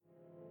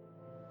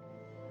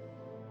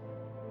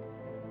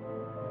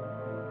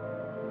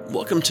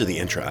Welcome to the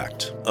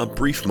Entr'acte, a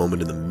brief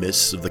moment in the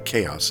midst of the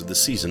chaos of the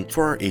season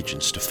for our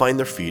agents to find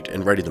their feet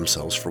and ready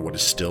themselves for what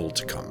is still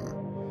to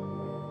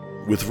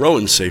come. With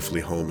Rowan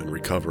safely home and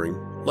recovering,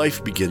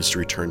 life begins to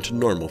return to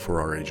normal for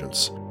our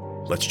agents.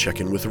 Let's check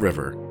in with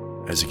River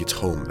as he gets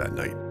home that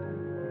night.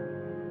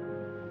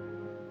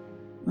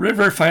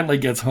 River finally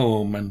gets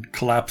home and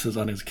collapses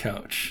on his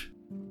couch.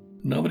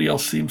 Nobody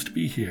else seems to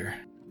be here.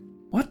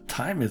 What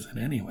time is it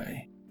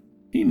anyway?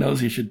 He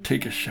knows he should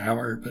take a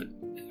shower, but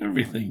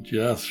everything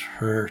just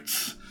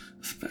hurts,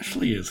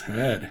 especially his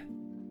head.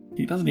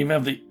 He doesn't even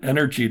have the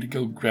energy to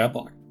go grab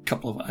a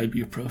couple of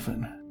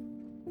ibuprofen.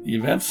 The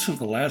events of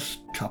the last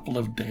couple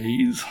of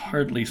days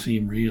hardly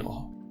seem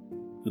real.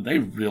 Did they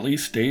really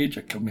stage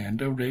a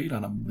commando raid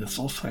on a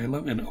missile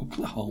silo in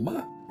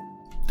Oklahoma?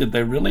 Did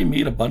they really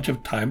meet a bunch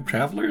of time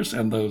travelers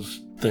and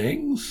those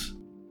things?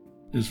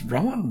 Is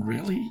Rowan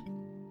really?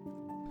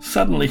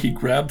 Suddenly he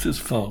grabs his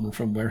phone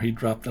from where he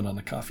dropped it on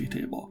the coffee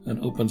table and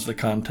opens the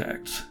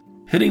contacts.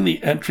 Hitting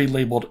the entry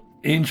labeled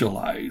Angel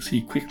Eyes,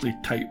 he quickly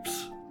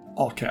types,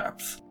 all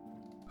caps,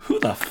 "Who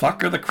the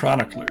fuck are the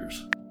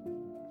Chroniclers?"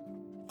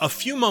 A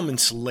few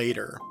moments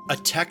later, a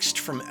text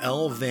from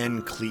L.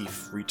 Van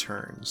Cleef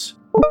returns.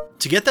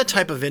 To get that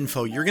type of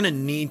info, you're going to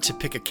need to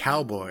pick a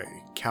cowboy.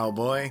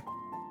 Cowboy?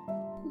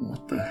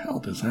 What the hell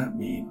does that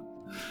mean?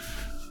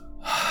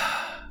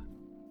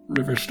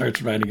 River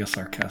starts writing a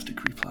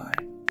sarcastic reply.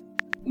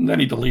 Then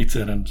he deletes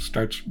it and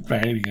starts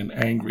writing an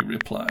angry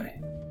reply.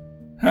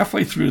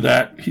 Halfway through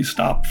that, he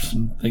stops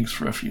and thinks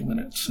for a few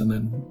minutes, and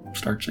then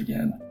starts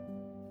again.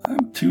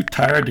 I'm too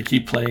tired to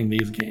keep playing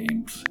these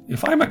games.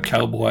 If I'm a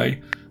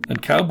cowboy, then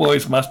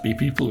cowboys must be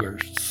people who are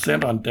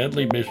sent on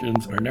deadly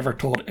missions and are never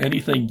told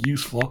anything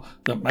useful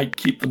that might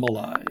keep them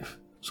alive.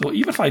 So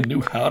even if I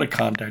knew how to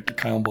contact a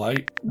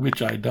cowboy,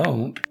 which I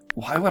don't,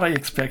 why would I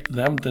expect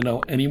them to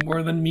know any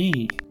more than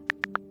me?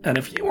 And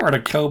if you aren't a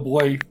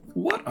cowboy,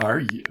 what are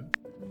you?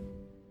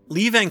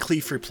 Lee Van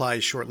Cleef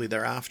replies shortly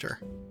thereafter.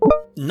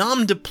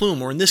 Nom de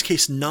plume, or in this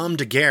case, nom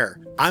de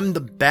guerre. I'm the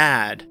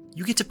bad.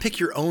 You get to pick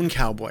your own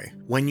cowboy.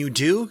 When you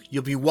do,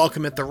 you'll be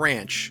welcome at the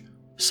ranch.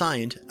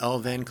 Signed, L.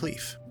 Van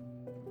Cleef.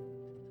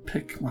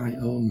 Pick my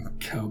own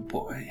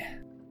cowboy.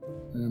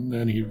 And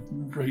then he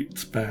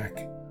writes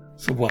back.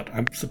 So what,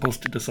 I'm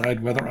supposed to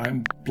decide whether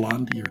I'm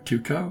Blondie or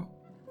Tuco?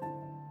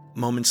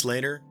 Moments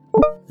later.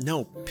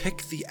 No,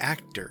 pick the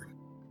actor.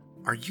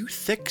 Are you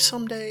thick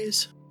some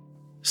days?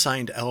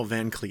 Signed, L.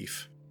 Van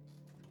Cleef.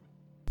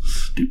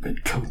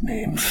 Stupid code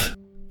names.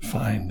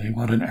 Fine, they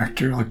want an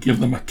actor, I'll give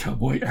them a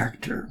cowboy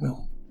actor.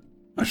 Well,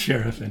 a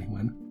sheriff,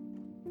 anyone.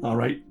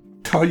 Alright,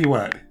 tell you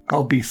what,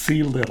 I'll be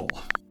C. Little.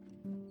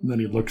 And then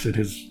he looks at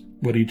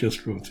what he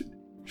just wrote.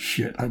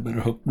 Shit, I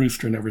better hope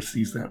Rooster never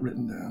sees that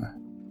written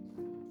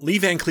down. Lee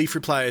Van Cleef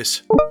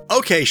replies,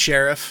 "Okay,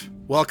 Sheriff,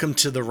 welcome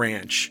to the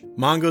ranch.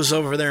 Mongo's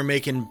over there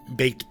making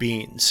baked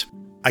beans.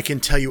 I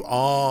can tell you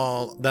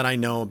all that I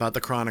know about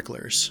the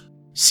Chroniclers.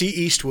 C.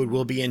 Eastwood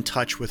will be in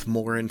touch with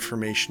more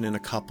information in a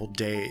couple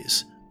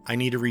days. I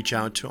need to reach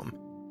out to him."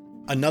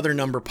 Another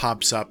number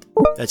pops up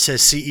that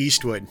says C.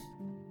 Eastwood.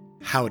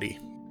 Howdy.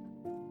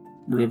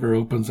 River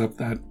opens up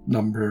that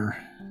number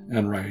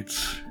and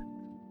writes,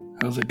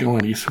 "How's it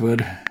going,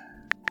 Eastwood?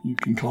 You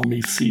can call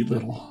me C.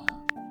 Little."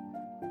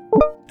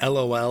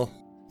 LOL.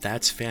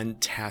 That's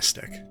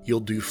fantastic. You'll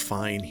do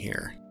fine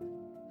here.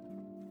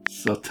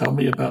 So tell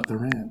me about the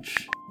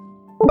ranch.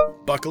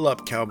 Buckle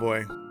up,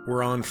 cowboy.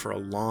 We're on for a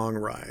long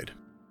ride.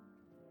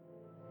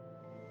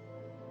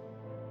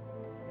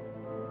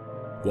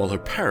 While her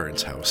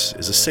parents' house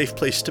is a safe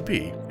place to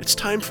be, it's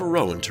time for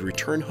Rowan to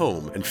return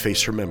home and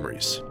face her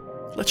memories.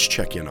 Let's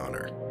check in on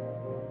her.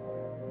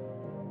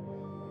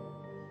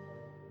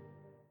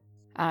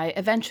 I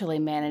eventually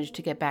managed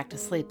to get back to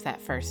sleep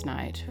that first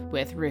night,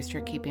 with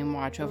Rooster keeping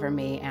watch over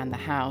me and the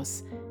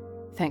house.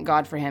 Thank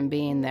God for him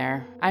being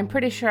there. I'm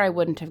pretty sure I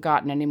wouldn't have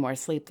gotten any more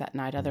sleep that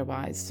night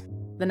otherwise.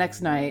 The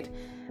next night,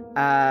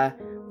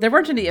 there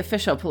weren't any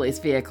official police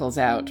vehicles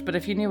out, but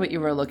if you knew what you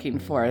were looking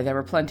for, there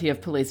were plenty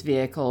of police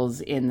vehicles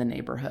in the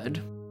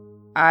neighborhood.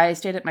 I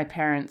stayed at my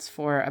parents'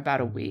 for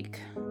about a week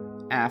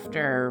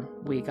after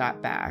we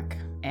got back,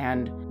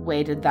 and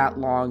waited that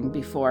long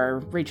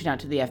before reaching out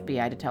to the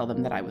FBI to tell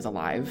them that I was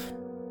alive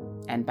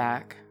and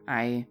back.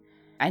 I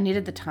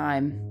needed the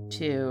time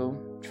to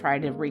try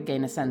to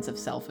regain a sense of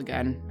self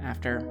again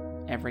after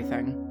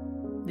everything.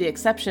 The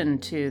exception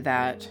to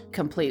that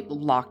complete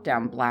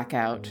lockdown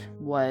blackout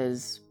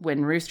was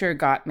when Rooster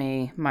got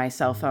me my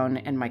cell phone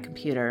and my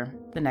computer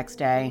the next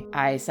day.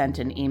 I sent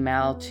an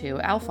email to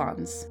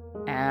Alphonse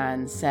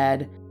and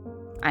said,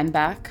 "I'm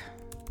back.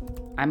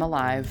 I'm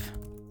alive.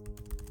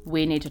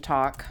 We need to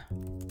talk.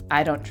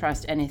 I don't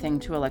trust anything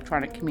to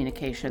electronic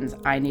communications.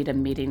 I need a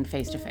meeting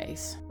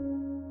face-to-face."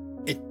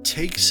 It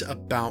takes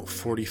about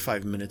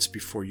 45 minutes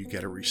before you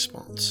get a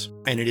response.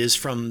 And it is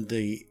from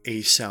the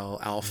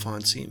ASAL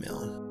Alphonse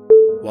email.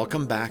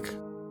 "Welcome back.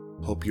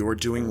 Hope you're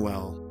doing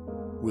well.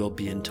 We'll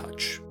be in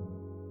touch."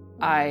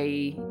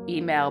 I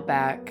email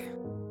back,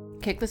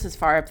 "Kick this as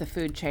far up the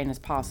food chain as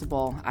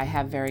possible. I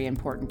have very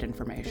important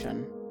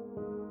information."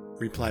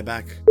 Reply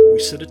back, we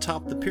sit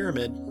atop the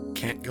pyramid.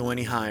 Can't go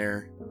any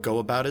higher. Go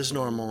about as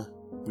normal.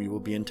 We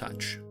will be in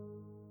touch.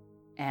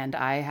 And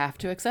I have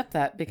to accept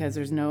that because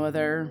there's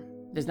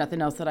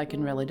nothing else that I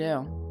can really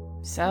do.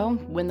 So,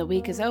 when the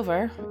week is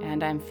over,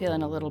 and I'm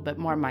feeling a little bit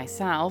more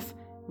myself,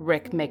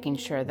 Rick making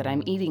sure that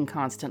I'm eating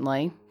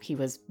constantly, he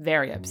was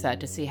very upset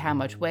to see how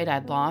much weight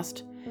I'd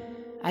lost,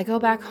 I go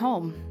back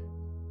home.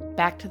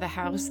 Back to the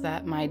house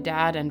that my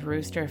dad and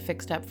Rooster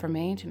fixed up for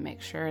me to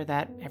make sure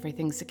that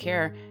everything's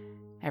secure,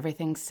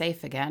 everything's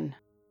safe again.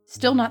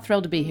 Still not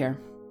thrilled to be here,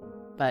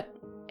 but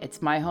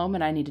it's my home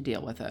and I need to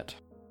deal with it.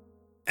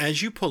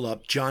 As you pull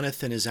up,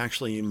 Jonathan is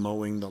actually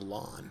mowing the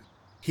lawn.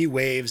 He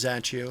waves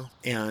at you,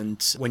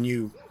 and when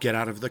you get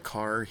out of the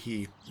car,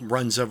 he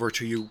runs over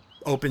to you,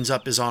 opens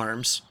up his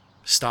arms,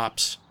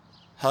 stops.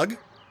 Hug?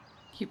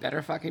 You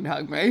better fucking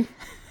hug me.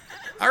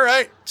 All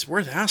right. It's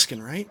worth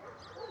asking, right?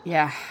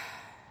 Yeah.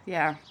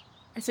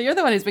 So you're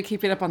the one who's been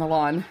keeping up on the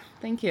lawn.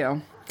 Thank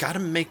you. Gotta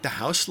make the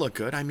house look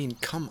good. I mean,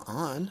 come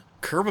on.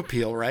 Curb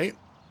appeal, right?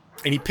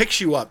 And he picks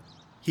you up.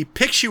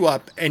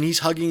 And he's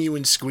hugging you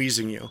and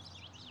squeezing you.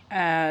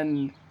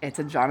 And it's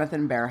a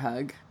Jonathan bear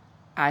hug.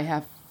 I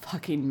have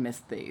fucking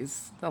missed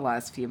these the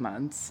last few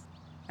months.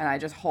 And I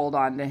just hold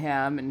on to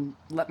him and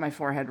let my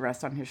forehead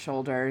rest on his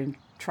shoulder and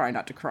try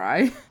not to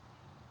cry.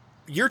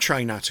 You're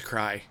trying not to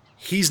cry.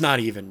 He's not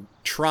even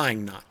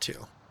trying not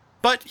to.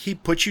 But he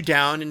puts you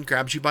down and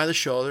grabs you by the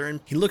shoulder, and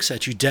he looks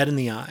at you dead in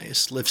the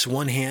eyes, lifts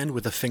one hand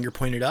with a finger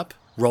pointed up,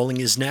 rolling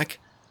his neck.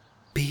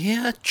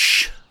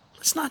 Bitch,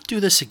 let's not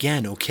do this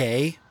again,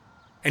 okay?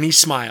 And he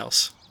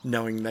smiles,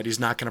 knowing that he's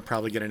not going to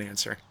probably get an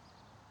answer.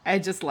 I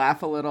just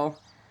laugh a little.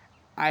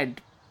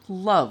 I'd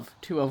love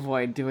to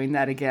avoid doing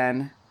that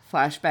again.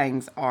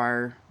 Flashbangs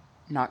are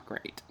not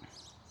great.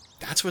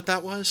 That's what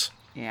that was?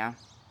 Yeah.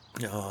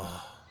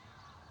 Oh.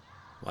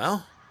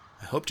 Well,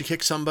 I hope to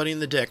kick somebody in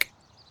the dick.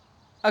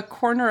 A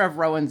corner of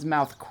Rowan's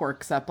mouth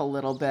quirks up a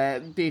little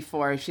bit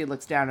before she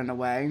looks down and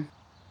away.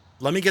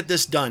 Let me get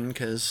this done,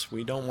 because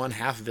we don't want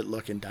half of it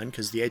looking done,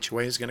 because the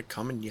HOA is going to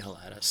come and yell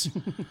at us.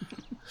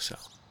 So,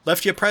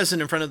 left you a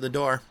present in front of the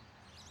door.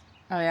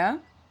 Oh, yeah?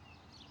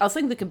 I'll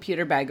sling the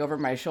computer bag over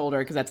my shoulder,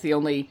 because that's the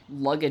only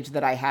luggage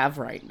that I have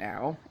right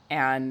now,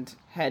 and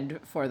head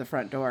for the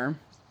front door.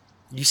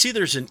 You see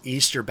there's an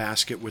Easter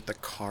basket with the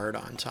card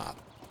on top.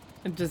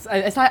 I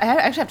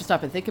actually have to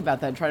stop and think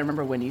about that and try to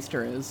remember when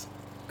Easter is.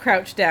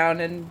 Crouch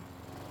down and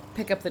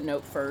pick up the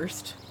note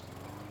first.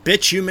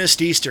 Bitch, you missed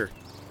Easter.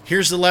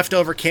 Here's the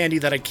leftover candy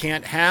that I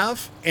can't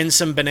have, and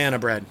some banana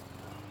bread.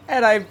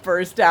 And I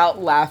burst out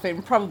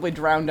laughing, probably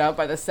drowned out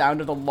by the sound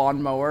of the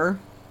lawnmower,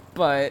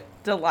 but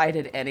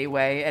delighted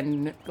anyway,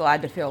 and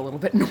glad to feel a little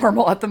bit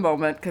normal at the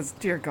moment, because,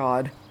 dear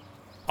God.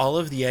 All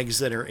of the eggs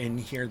that are in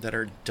here that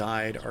are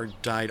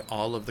dyed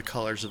all of the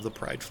colors of the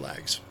pride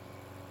flags.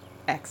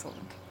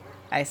 Excellent.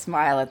 I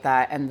smile at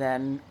that and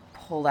then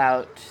pull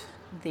out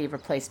the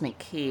replacement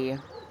key.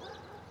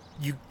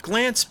 You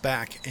glance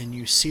back and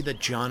you see that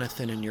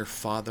Jonathan and your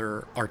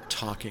father are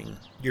talking.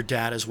 Your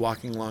dad is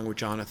walking along with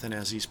Jonathan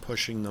as he's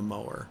pushing the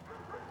mower.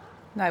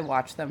 I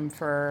watch them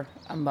for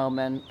a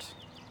moment.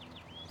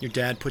 Your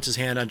dad puts his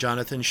hand on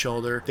Jonathan's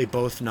shoulder. They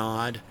both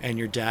nod, and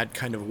your dad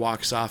kind of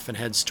walks off and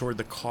heads toward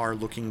the car,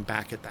 looking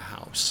back at the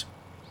house.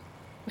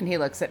 When he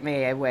looks at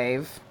me, I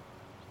wave.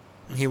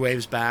 He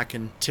waves back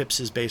and tips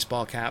his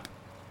baseball cap.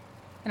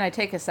 And I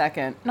take a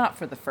second, not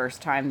for the first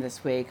time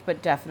this week,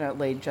 but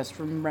definitely just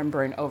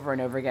remembering over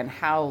and over again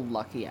how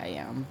lucky I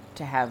am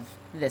to have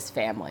this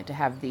family, to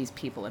have these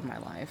people in my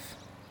life.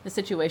 The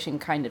situation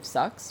kind of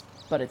sucks,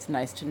 but it's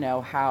nice to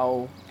know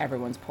how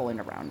everyone's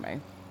pulling around me.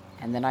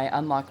 And then I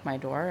unlock my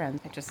door and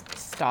I just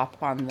stop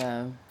on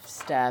the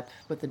step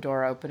with the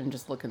door open and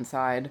just look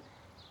inside,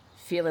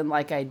 feeling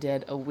like I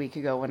did a week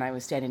ago when I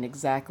was standing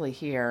exactly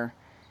here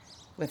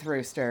with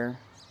Rooster,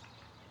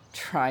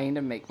 trying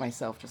to make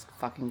myself just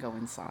fucking go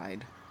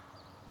inside.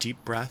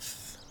 Deep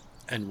breath,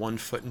 and one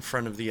foot in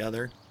front of the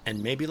other,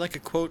 and maybe like a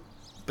quote,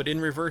 but in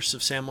reverse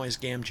of Samwise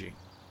Gamgee.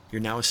 You're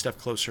now a step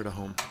closer to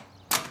home.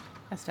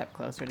 A step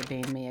closer to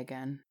being me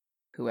again.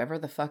 Whoever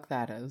the fuck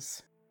that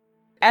is.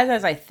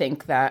 As I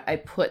think that, I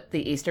put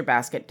the Easter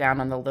basket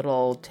down on the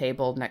little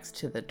table next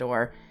to the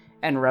door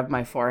and rub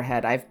my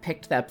forehead. I've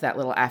picked up that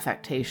little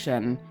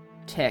affectation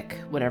tick,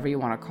 whatever you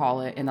want to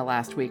call it, in the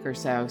last week or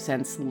so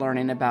since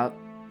learning about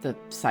the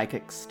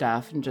psychic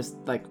stuff, and just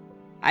like,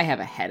 I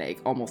have a headache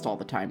almost all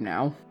the time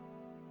now.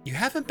 You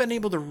haven't been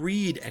able to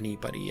read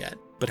anybody yet,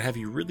 but have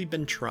you really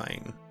been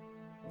trying?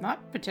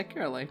 Not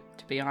particularly,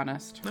 to be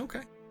honest. Okay.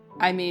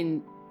 I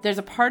mean, there's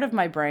a part of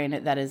my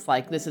brain that is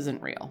like, this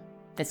isn't real.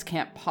 This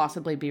can't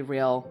possibly be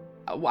real.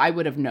 I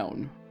would have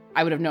known.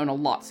 I would have known a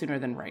lot sooner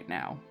than right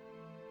now.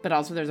 But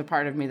also there's a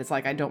part of me that's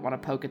like, I don't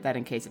want to poke at that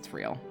in case it's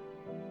real.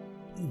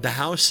 The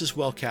house is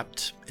well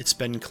kept. It's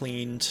been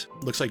cleaned.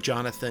 Looks like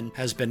Jonathan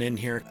has been in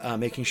here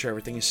making sure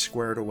everything is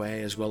squared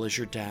away, as well as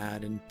your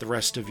dad and the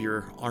rest of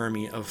your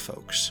army of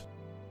folks.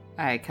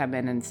 I come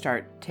in and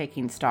start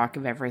taking stock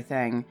of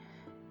everything,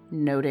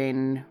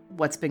 noting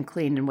what's been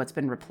cleaned and what's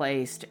been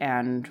replaced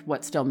and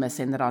what's still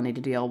missing that I'll need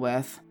to deal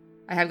with.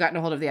 I have gotten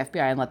a hold of the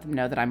FBI and let them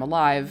know that I'm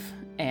alive,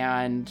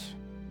 and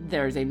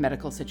there's a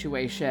medical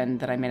situation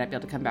that I may not be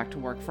able to come back to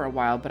work for a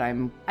while, but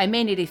I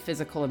may need a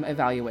physical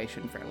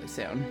evaluation fairly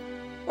soon.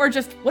 Or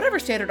just whatever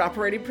standard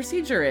operating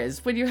procedure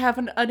is when you have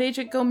an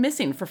agent go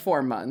missing for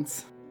 4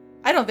 months.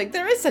 I don't think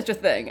there is such a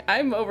thing.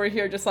 I'm over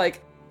here just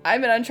like,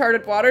 I'm in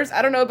uncharted waters.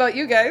 I don't know about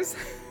you guys.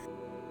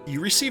 You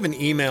receive an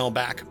email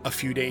back a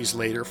few days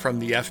later from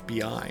the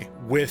FBI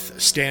with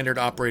standard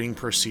operating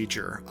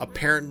procedure.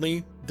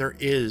 Apparently, there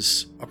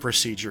is a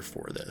procedure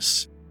for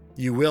this.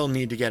 You will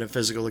need to get a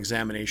physical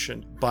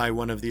examination by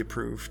one of the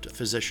approved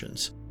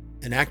physicians.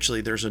 And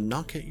actually, there's a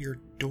knock at your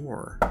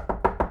door.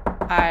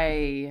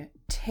 I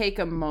take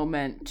a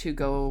moment to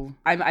go.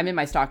 I'm in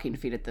my stocking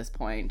feet at this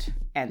point,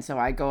 and so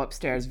I go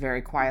upstairs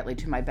very quietly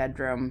to my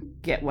bedroom,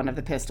 get one of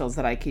the pistols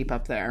that I keep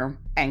up there,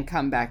 and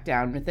come back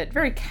down with it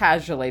very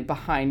casually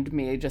behind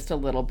me just a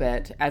little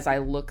bit as I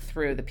look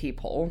through the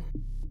peephole.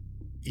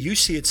 You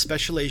see it's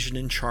Special Agent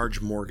in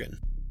Charge Morgan.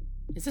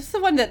 Is this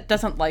the one that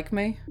doesn't like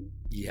me?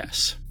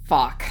 Yes.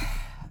 Fuck.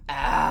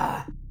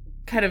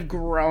 Kind of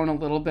groan a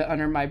little bit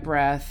under my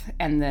breath,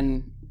 and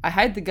then I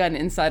hide the gun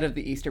inside of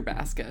the Easter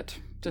basket,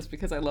 just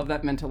because I love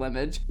that mental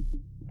image.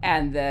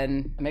 And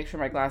then make sure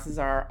my glasses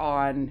are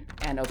on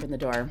and open the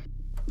door.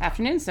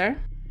 Afternoon, sir.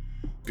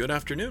 Good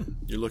afternoon.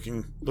 You're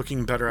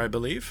looking better, I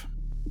believe.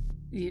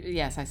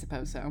 Yes, I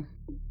suppose so.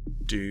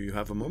 Do you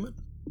have a moment?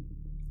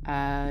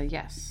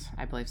 Yes,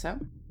 I believe so.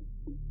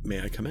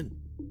 May I come in?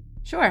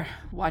 Sure.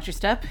 Watch your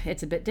step.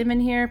 It's a bit dim in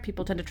here.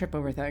 People tend to trip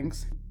over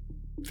things.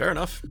 Fair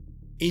enough.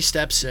 He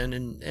steps in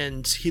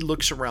and he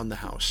looks around the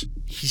house.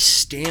 He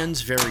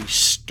stands very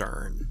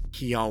stern.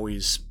 He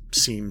always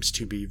seems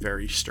to be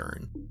very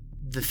stern.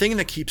 The thing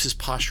that keeps his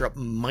posture up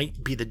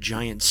might be the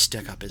giant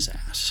stick up his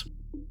ass.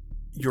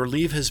 Your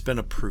leave has been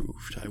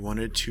approved. I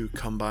wanted to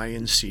come by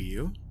and see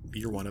you.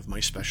 You're one of my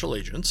special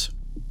agents.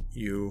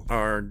 You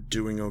are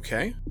doing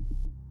okay?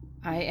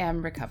 I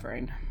am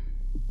recovering.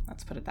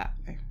 Let's put it that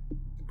way.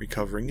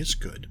 Recovering is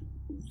good.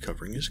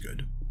 Recovering is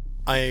good.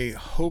 I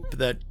hope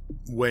that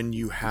when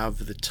you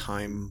have the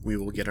time, we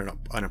will get an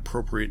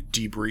appropriate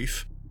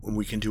debrief, and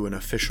we can do an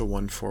official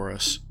one for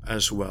us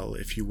as well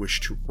if you wish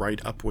to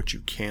write up what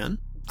you can.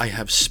 I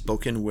have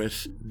spoken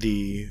with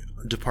the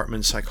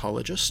department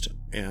psychologist,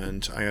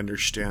 and I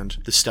understand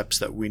the steps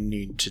that we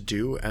need to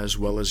do, as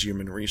well as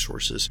human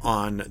resources,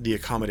 on the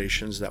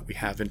accommodations that we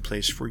have in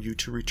place for you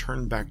to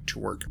return back to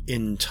work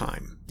in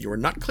time. You are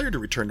not clear to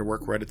return to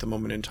work right at the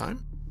moment in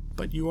time,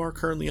 but you are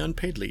currently on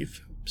paid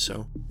leave,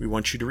 so we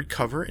want you to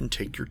recover and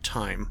take your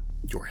time.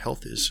 Your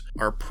health is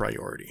our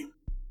priority.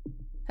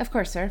 Of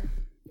course, sir.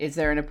 Is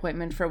there an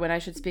appointment for when I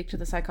should speak to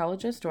the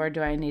psychologist, or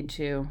do I need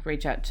to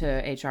reach out to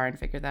HR and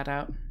figure that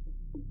out?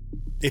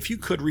 If you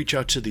could reach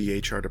out to the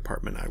HR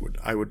department,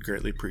 I would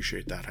greatly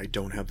appreciate that. I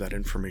don't have that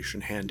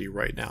information handy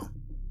right now.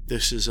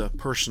 This is a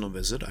personal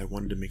visit. I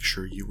wanted to make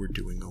sure you were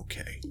doing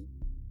okay.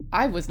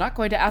 I was not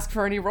going to ask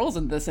for any roles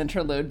in this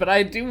interlude, but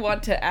I do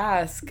want to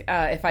ask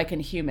if I can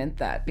human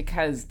that,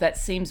 because that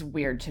seems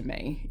weird to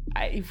me.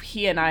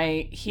 He and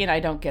I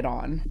don't get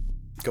on.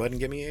 Go ahead and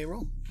give me a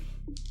roll.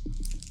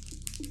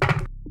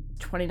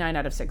 29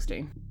 out of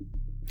 60.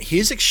 He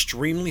is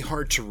extremely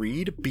hard to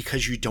read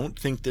because you don't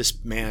think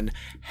this man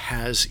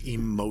has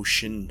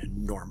emotion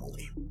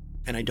normally.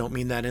 And I don't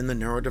mean that in the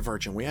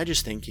neurodivergent way. I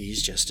just think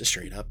he's just a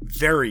straight up,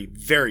 very,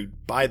 very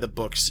by the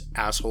books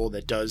asshole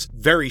that does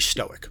very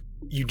stoic.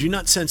 You do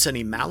not sense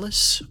any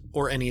malice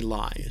or any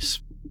lies.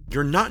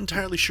 You're not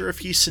entirely sure if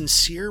he's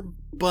sincere,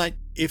 but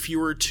if you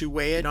were to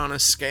weigh it on a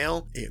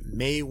scale, it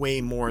may weigh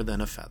more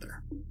than a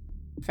feather.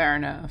 Fair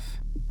enough.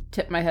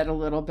 Tip my head a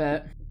little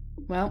bit.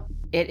 Well,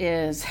 it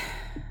is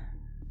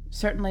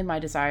certainly my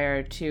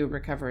desire to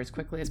recover as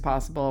quickly as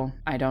possible.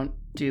 I don't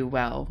do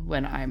well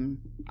when I'm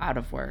out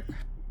of work,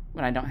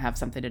 when I don't have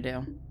something to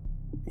do.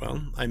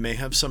 Well, I may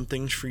have some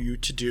things for you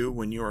to do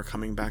when you are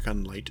coming back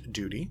on light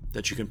duty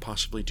that you can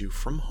possibly do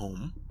from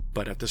home,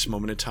 but at this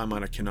moment in time,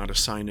 I cannot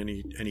assign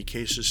any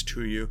cases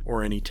to you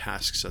or any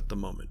tasks at the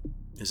moment.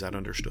 Is that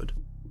understood?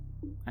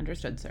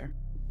 Understood, sir.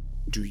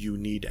 Do you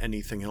need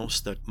anything else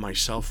that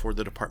myself or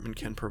the department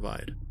can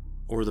provide?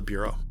 Or the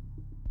Bureau?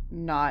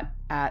 Not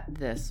at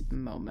this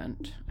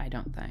moment, I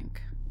don't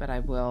think, but I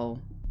will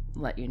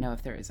let you know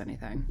if there is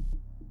anything.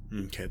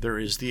 Okay, there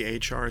is the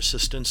HR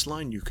assistance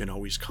line. You can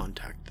always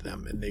contact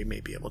them, and they may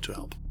be able to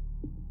help.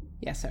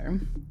 Yes, sir.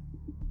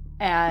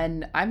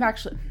 And I'm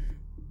actually...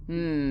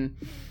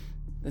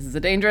 This is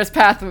a dangerous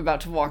path I'm about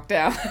to walk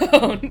down.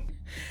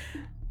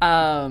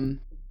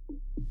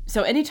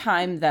 So any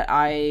time that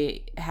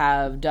I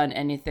have done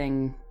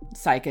anything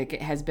psychic,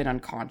 it has been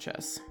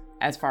unconscious,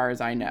 as far as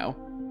I know.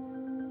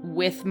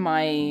 With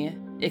my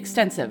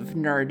extensive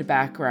nerd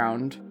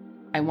background,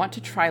 I want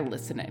to try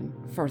listening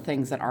for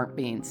things that aren't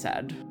being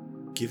said.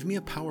 Give me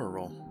a power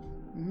roll.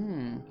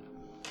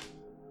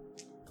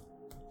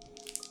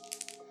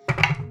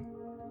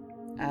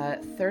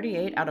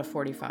 38 out of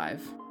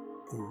 45.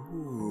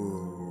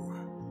 Ooh.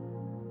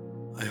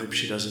 I hope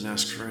she doesn't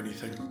ask for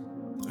anything.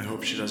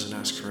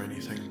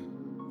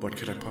 What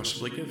could I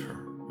possibly give her?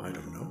 I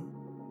don't know.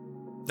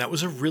 That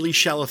was a really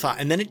shallow thought.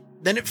 And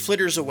then it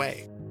flitters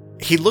away.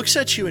 He looks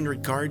at you and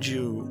regards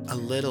you a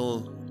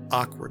little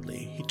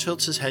awkwardly. He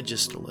tilts his head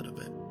just a little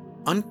bit.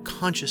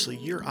 Unconsciously,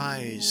 your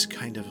eyes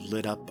kind of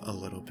lit up a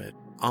little bit,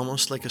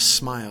 almost like a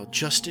smile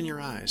just in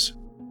your eyes.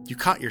 You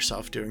caught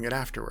yourself doing it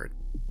afterward.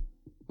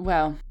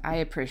 Well, I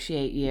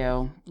appreciate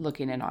you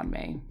looking in on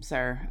me,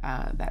 sir.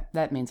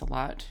 That means a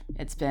lot.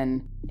 It's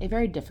been a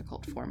very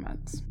difficult 4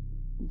 months,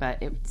 but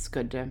it's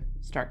good to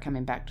start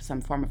coming back to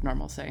some form of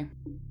normalcy.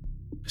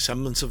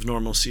 Semblance of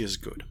normalcy is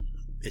good.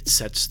 It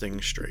sets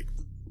things straight.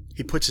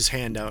 He puts his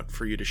hand out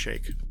for you to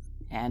shake.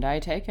 And I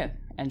take it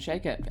and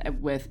shake it.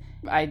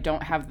 I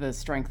don't have the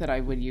strength that I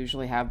would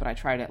usually have, but I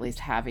try to at least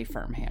have a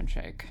firm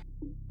handshake.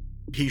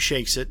 He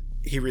shakes it,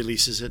 he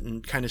releases it,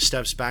 and kind of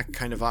steps back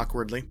kind of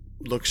awkwardly,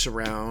 looks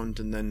around,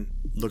 and then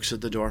looks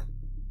at the door.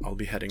 I'll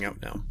be heading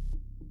out now.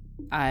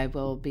 I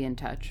will be in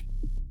touch.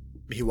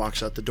 He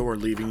walks out the door,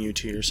 leaving you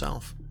to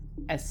yourself.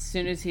 As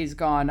soon as he's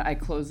gone, I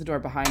close the door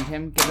behind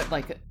him, give it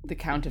like the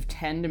count of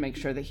 10 to make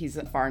sure that he's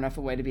far enough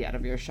away to be out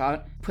of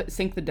earshot.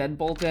 Sink the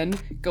deadbolt in,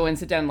 go and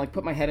sit down, like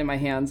put my head in my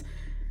hands.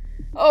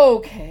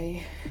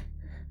 Okay.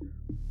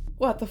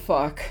 What the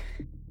fuck?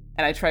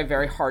 And I try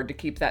very hard to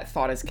keep that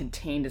thought as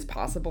contained as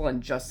possible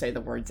and just say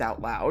the words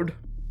out loud.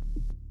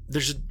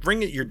 There's a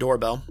ring at your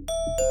doorbell.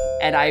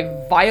 And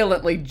I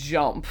violently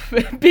jump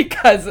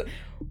because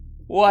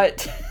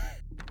what?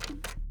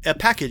 A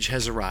package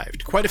has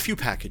arrived, quite a few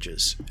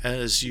packages,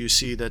 as you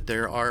see that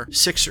there are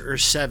 6 or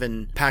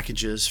 7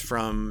 packages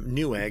from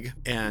Newegg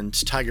and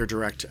Tiger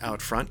Direct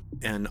out front,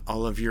 and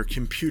all of your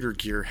computer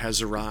gear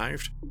has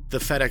arrived. The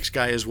FedEx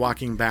guy is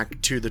walking back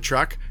to the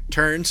truck,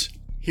 turns,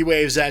 he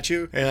waves at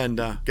you,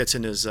 and gets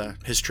in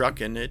his truck,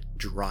 and it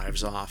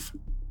drives off.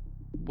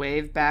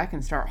 Wave back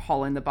and start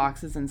hauling the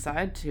boxes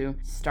inside to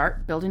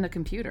start building a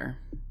computer.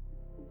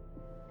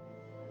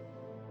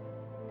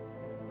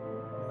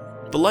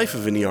 The life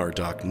of an ER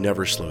doc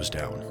never slows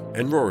down,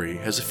 and Rory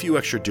has a few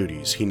extra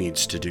duties he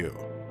needs to do.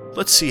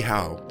 Let's see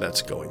how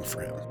that's going for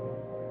him.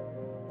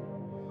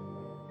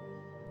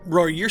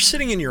 Rory, you're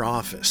sitting in your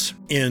office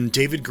in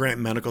David Grant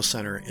Medical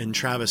Center in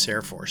Travis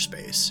Air Force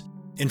Base.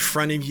 In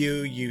front of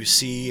you, you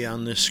see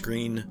on the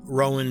screen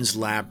Rowan's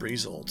lab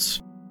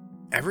results.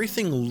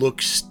 Everything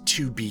looks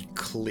to be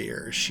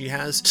clear. She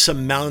has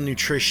some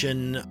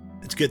malnutrition.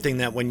 It's a good thing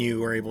that when you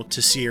were able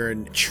to see her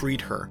and treat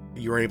her,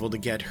 you were able to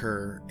get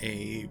her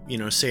a,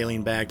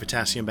 saline bag,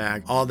 potassium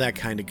bag, all that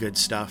kind of good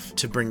stuff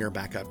to bring her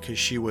back up because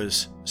she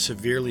was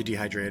severely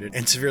dehydrated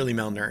and severely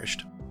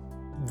malnourished.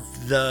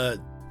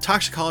 The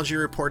toxicology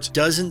reports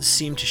doesn't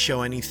seem to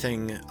show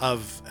anything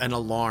of an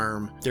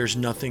alarm. There's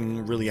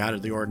nothing really out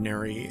of the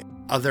ordinary.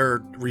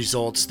 Other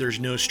results, there's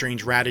no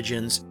strange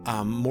radagens,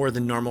 more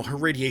than normal. Her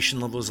radiation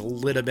level is a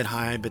little bit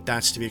high, but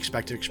that's to be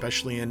expected,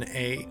 especially in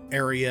a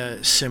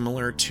area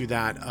similar to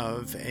that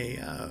of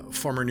a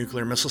former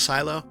nuclear missile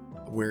silo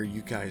where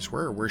you guys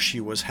were, where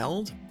she was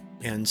held.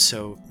 And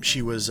so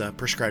she was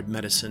prescribed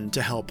medicine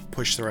to help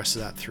push the rest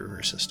of that through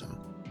her system.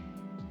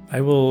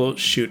 I will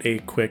shoot a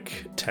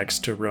quick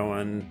text to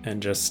Rowan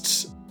and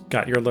just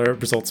got your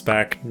results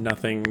back.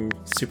 Nothing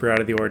super out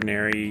of the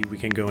ordinary. We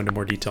can go into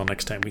more detail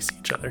next time we see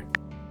each other.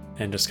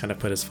 And just kind of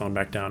put his phone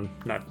back down,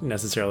 not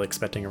necessarily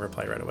expecting a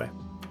reply right away.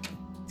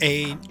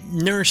 A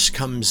nurse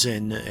comes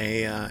in,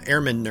 a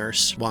airman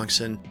nurse walks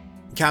in.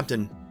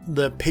 Captain,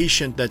 the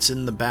patient that's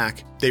in the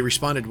back, they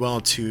responded well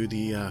to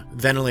the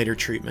ventilator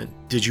treatment.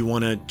 Did you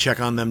want to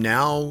check on them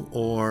now,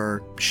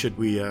 or should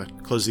we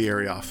close the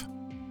area off?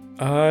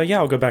 Yeah,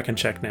 I'll go back and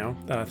check now.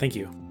 Thank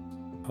you.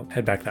 I'll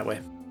head back that way.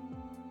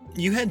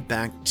 You head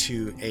back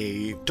to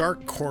a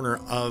dark corner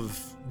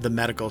of the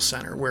medical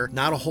center where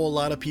not a whole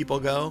lot of people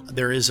go.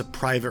 There is a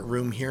private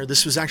room here.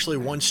 This was actually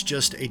once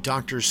just a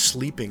doctor's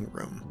sleeping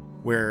room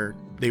where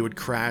they would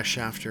crash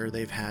after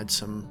they've had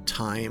some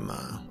time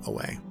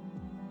away.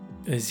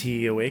 Is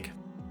he awake?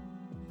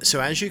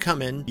 So as you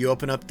come in, you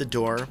open up the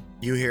door,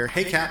 you hear,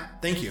 "Hey,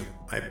 Cap, thank you.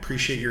 I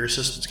appreciate your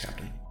assistance,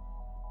 Captain."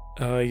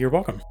 You're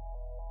welcome.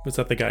 Was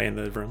that the guy in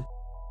the room?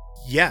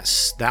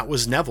 Yes, that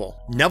was Neville.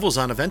 Neville's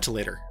on a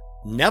ventilator.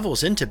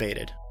 Neville's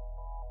intubated.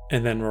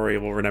 And then Rory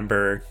will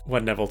remember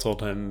what Neville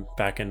told him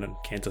back in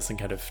Kansas and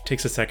kind of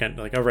takes a second,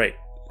 like, oh, right,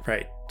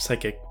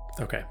 psychic.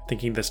 Okay,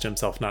 thinking this to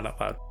himself, not out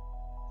loud.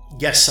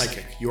 Yes,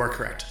 psychic, you are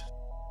correct.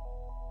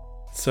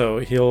 So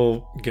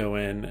he'll go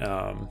in,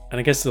 and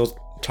I guess he'll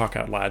talk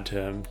out loud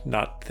to him,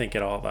 not think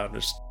it all out loud.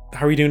 Just,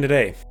 how are you doing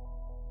today?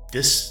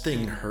 This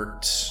thing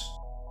hurts.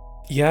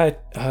 Yeah,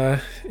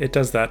 it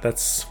does that.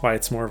 That's why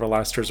it's more of a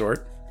last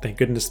resort. Thank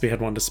goodness we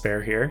had one to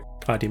spare here.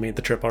 Glad you made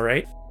the trip all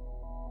right.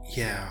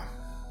 Yeah.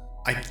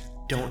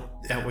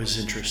 That was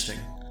interesting.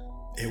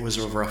 It was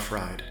a rough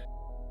ride.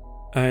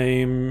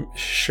 I'm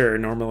sure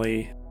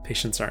normally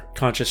patients aren't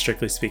conscious,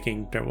 strictly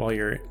speaking, while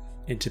you're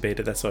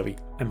intubated. That's why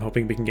I'm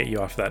hoping we can get you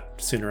off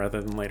that sooner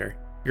rather than later.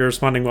 You're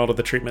responding well to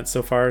the treatment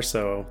so far,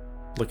 so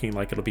looking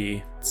like it'll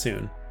be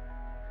soon.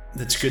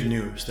 That's good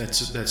news.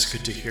 That's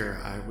good to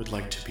hear. I would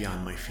like to be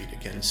on my feet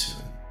again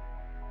soon.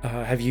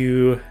 Have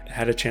you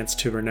had a chance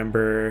to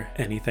remember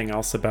anything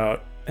else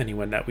about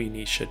anyone that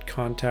we should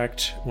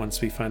contact once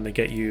we finally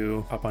get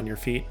you up on your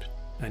feet?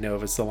 I know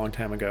it was a long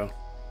time ago.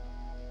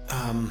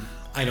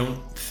 I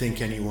don't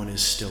think anyone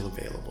is still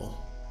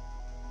available.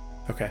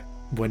 Okay.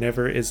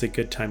 Whenever is a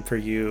good time for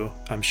you,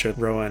 I'm sure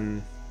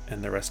Rowan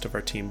and the rest of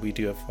our team, we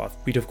do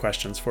have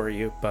questions for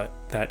you, but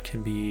that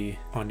can be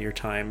on your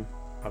time.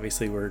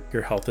 Obviously,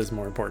 your health is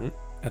more important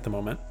at the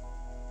moment.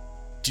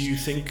 Do you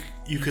think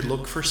you could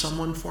look for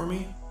someone for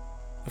me?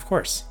 Of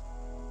course.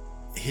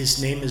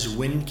 His name is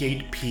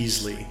Wingate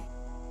Peasley.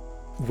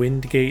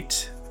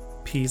 Wingate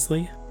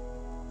Peasley?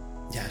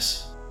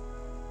 Yes.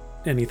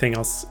 Anything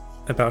else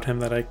about him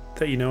that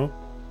you know?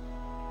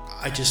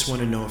 I just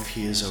want to know if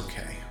he is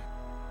okay.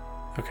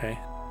 Okay.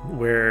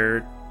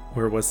 Where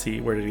was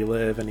he? Where did he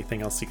live?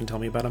 Anything else you can tell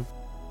me about him?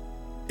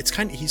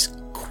 He's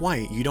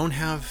quiet. You don't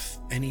have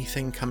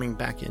anything coming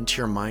back into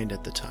your mind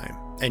at the time.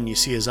 And you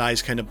see his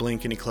eyes kind of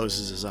blink and he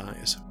closes his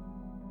eyes.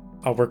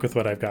 I'll work with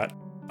what I've got.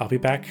 I'll be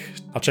back.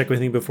 I'll check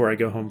with you before I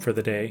go home for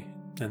the day.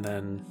 And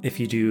then if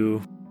you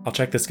do, I'll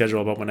check the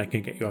schedule about when I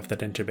can get you off that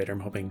intubator. I'm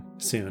hoping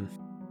soon.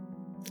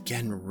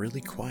 Again,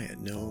 really quiet.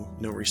 No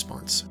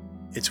response.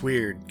 It's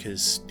weird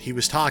because he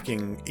was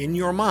talking in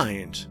your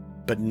mind,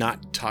 but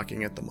not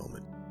talking at the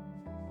moment.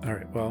 All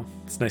right. Well,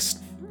 it's nice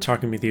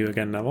talking with you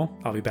again, Neville.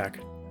 I'll be back.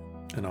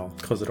 And I'll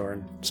close the door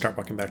and start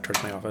walking back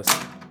towards my office.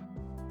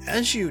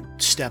 As you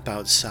step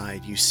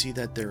outside, you see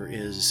that there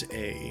is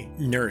a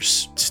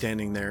nurse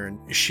standing there,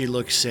 and she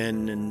looks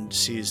in and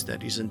sees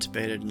that he's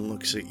intubated and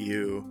looks at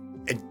you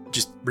and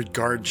just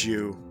regards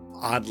you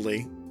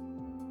oddly.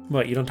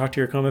 What, you don't talk to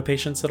your coma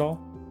patients at all?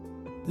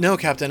 No,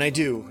 Captain, I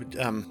do.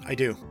 I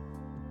do.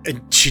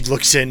 And she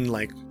looks in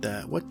like,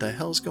 what the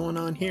hell's going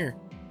on here?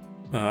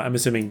 I'm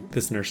assuming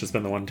this nurse has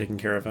been the one taking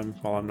care of him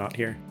while I'm not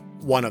here.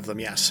 One of them,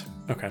 yes.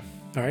 Okay.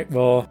 All right.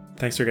 Well,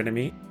 thanks for getting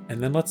me.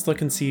 And then let's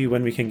look and see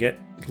when we can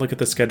look at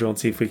the schedule and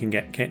see if we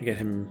can't get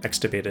him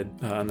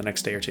extubated on the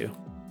next day or two.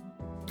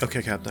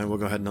 Okay, Captain. We'll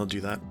go ahead and I'll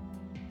do that.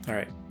 All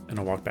right. And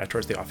I'll walk back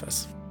towards the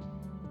office.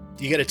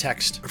 You get a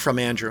text from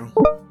Andrew.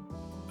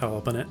 I'll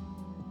open it.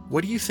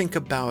 What do you think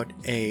about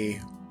a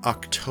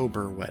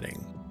October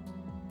wedding?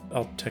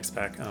 I'll text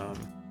back.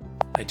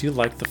 I do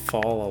like the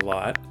fall a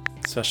lot,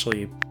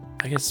 especially,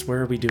 I guess,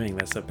 where are we doing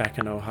this? Back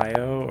in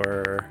Ohio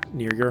or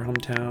near your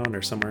hometown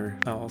or somewhere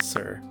else?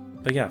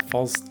 But yeah,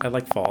 I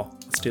like fall.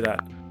 Let's do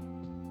that.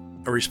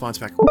 A response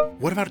back.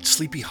 What about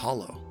Sleepy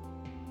Hollow?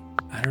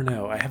 I don't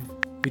know.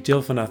 We deal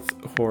with enough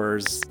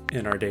horrors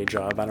in our day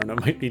job. I don't know.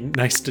 It might be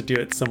nice to do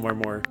it somewhere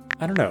more.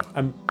 I don't know.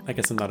 I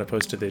guess I'm not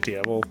opposed to the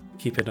idea. We'll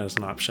keep it as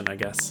an option, I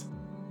guess.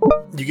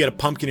 You get a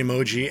pumpkin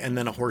emoji and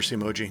then a horse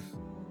emoji.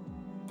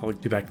 I'll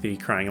do back the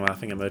crying and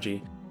laughing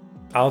emoji.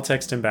 I'll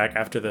text him back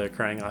after the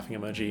crying laughing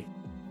emoji.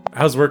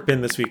 How's work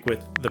been this week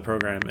with the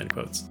program, in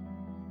quotes?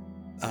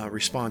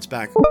 Response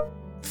back.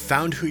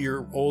 Found who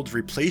your old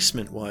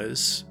replacement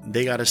was.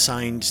 They got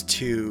assigned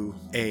to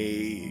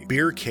a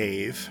beer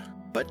cave,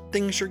 but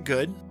things are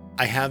good.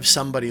 I have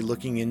somebody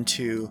looking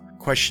into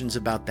questions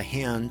about the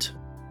hand.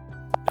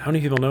 How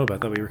many people know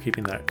about that? We were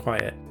keeping that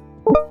quiet.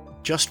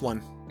 Just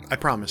one. I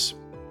promise.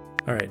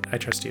 All right, I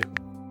trust you.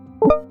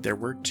 There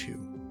were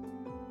two.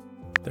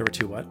 There were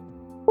two what?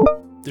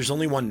 There's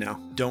only one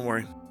now. Don't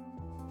worry.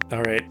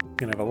 All right, I'm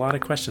gonna have a lot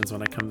of questions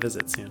when I come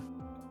visit soon.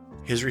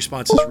 His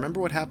response is,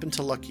 remember what happened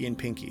to Lucky and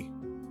Pinky?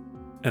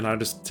 And I'll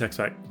just text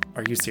back,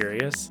 are you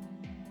serious?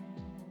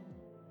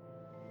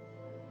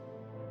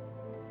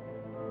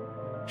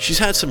 She's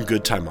had some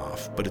good time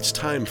off, but it's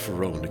time for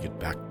Rowan to get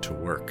back to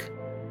work.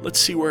 Let's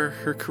see where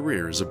her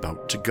career is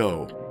about to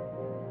go.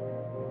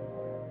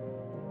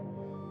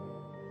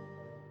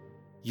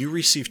 You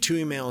receive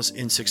 2 emails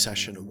in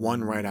succession,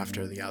 one right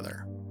after the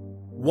other.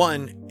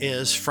 One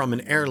is from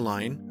an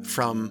airline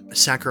from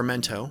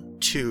Sacramento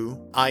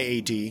to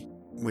IAD,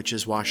 which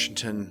is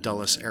Washington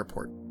Dulles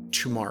Airport,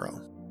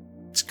 tomorrow.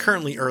 It's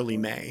currently early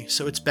May,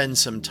 so it's been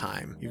some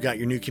time. You've got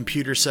your new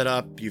computer set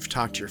up, you've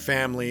talked to your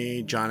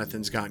family,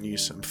 Jonathan's gotten you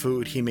some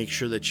food, he makes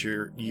sure that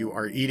you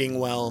are eating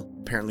well.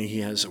 Apparently he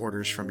has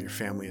orders from your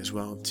family as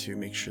well to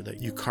make sure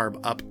that you carb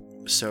up,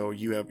 so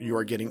you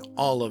are getting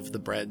all of the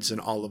breads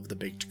and all of the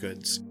baked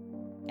goods.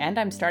 And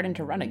I'm starting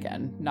to run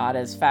again. Not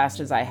as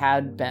fast as I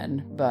had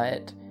been,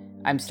 but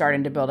I'm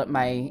starting to build up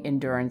my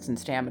endurance and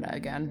stamina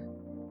again.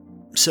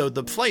 So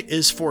the flight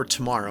is for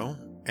tomorrow,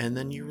 and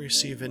then you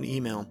receive an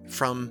email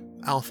from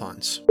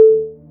Alphonse.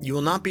 You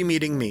will not be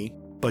meeting me,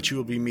 but you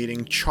will be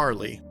meeting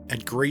Charlie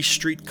at Gray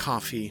Street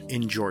Coffee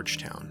in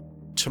Georgetown.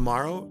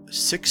 Tomorrow,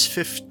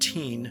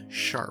 6:15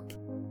 sharp.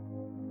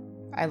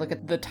 I look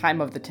at the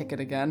time of the ticket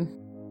again.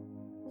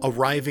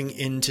 Arriving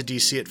into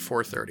DC at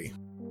 4:30.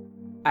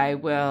 I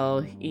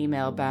will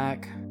email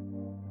back.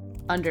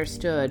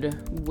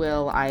 Understood.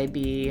 Will I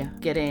be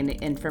getting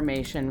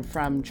information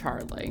from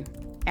Charlie?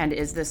 And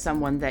is this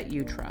someone that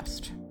you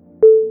trust?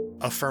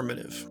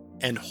 Affirmative.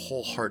 And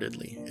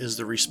wholeheartedly is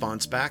the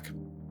response back.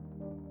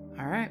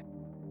 All right.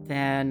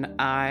 Then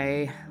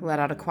I let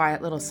out a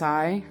quiet little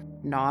sigh,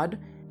 nod,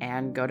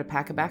 and go to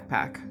pack a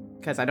backpack,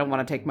 because I don't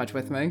want to take much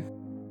with me.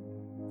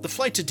 The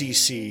flight to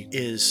DC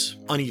is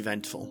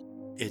uneventful.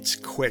 It's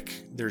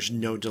quick, there's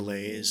no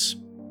delays,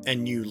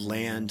 and you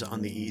land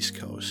on the East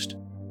Coast.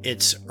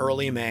 It's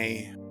early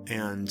May,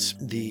 and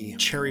the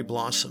cherry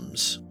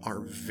blossoms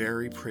are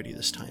very pretty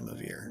this time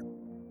of year.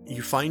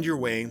 You find your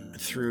way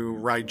through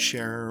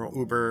rideshare,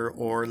 Uber,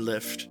 or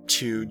Lyft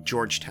to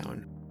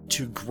Georgetown,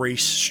 to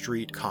Grace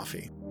Street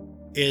Coffee.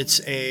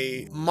 It's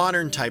a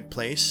modern type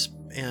place,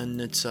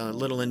 and it's a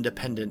little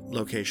independent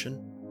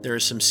location. There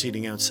is some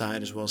seating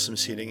outside as well as some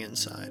seating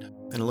inside.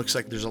 And it looks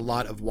like there's a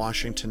lot of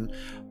Washington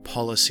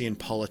policy and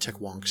politic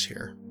wonks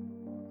here.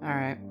 All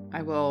right.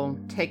 I will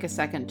take a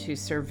second to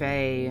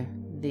survey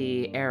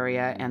the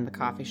area and the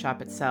coffee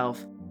shop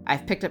itself.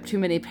 I've picked up too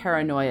many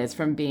paranoias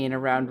from being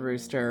around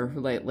Rooster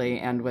lately,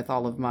 and with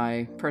all of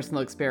my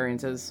personal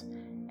experiences.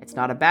 It's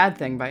not a bad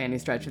thing by any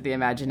stretch of the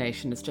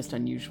imagination, it's just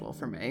unusual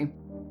for me.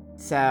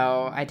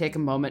 So I take a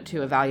moment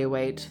to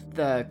evaluate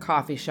the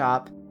coffee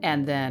shop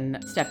and then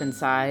step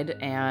inside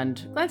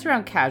and glance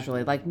around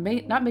casually, like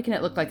not making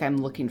it look like I'm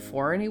looking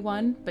for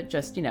anyone, but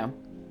just,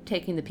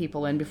 taking the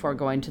people in before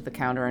going to the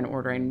counter and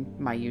ordering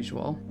my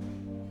usual.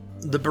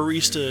 The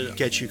barista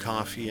gets you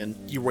coffee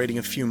and you're waiting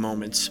a few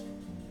moments.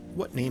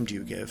 What name do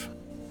you give?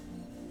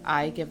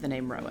 I give the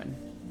name Rowan.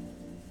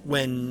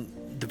 When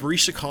the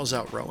barista calls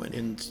out Rowan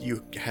and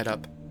you head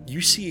up,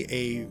 you see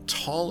a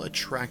tall,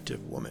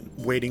 attractive woman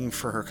waiting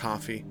for her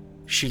coffee.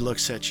 She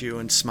looks at you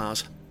and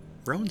smiles.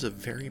 Rowan's a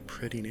very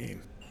pretty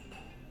name.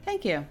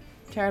 Thank you.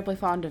 Terribly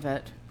fond of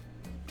it.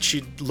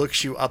 She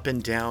looks you up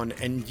and down,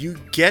 and you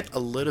get a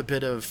little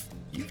bit of,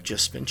 you've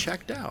just been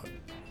checked out.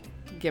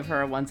 Give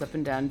her a once up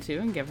and down, too,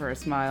 and give her a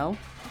smile.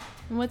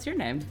 And what's your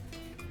name?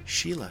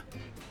 Sheila.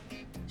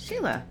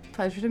 Sheila.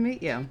 Pleasure to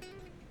meet you.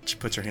 She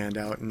puts her hand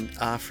out and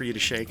for you to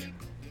shake.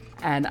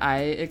 And I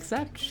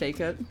accept. Shake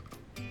it.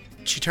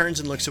 She turns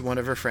and looks at one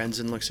of her friends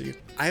and looks at you.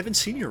 I haven't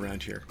seen you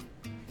around here.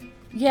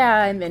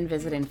 Yeah, I'm in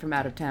visiting from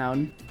out of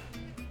town.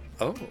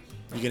 Oh,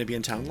 you gonna be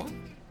in town long?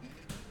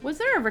 Was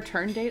there a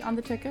return date on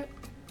the ticket?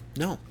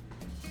 No.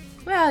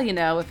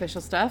 Well, official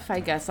stuff. I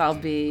guess I'll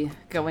be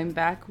going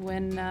back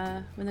when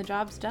the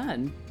job's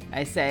done.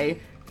 I say,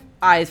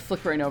 eyes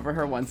flickering over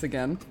her once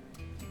again.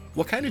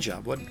 What kind of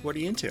job? What are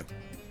you into?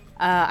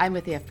 I'm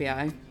with the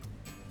FBI.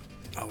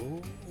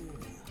 Oh,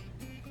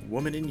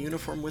 woman in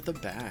uniform with a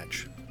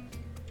badge.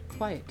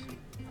 Quite.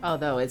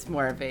 Although it's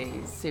more of a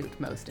suit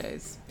most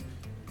days.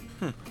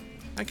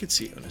 I could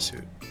see you in a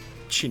suit.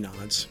 She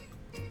nods.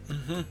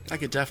 I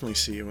could definitely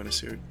see you in a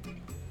suit.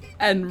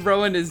 And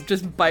Rowan is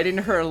just biting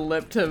her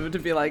lip to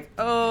be like,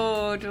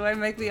 oh, do I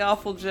make the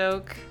awful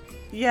joke?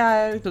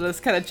 Yeah, she'll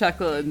just kind of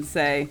chuckle and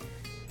say,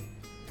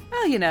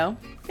 well,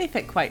 they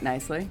fit quite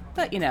nicely,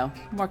 but,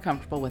 more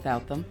comfortable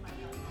without them.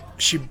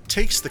 She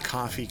takes the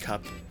coffee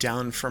cup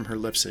down from her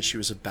lips as she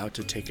was about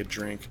to take a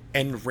drink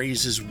and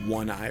raises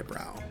one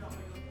eyebrow.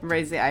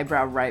 Raise the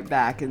eyebrow right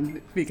back,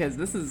 and because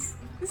this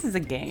is a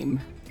game.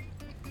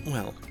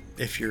 Well,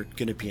 if you're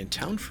going to be in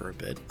town for a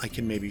bit, I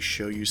can maybe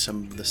show you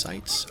some of the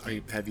sights.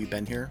 Have you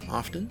been here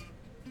often?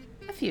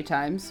 A few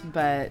times,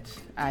 but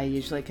I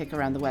usually kick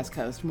around the West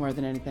Coast more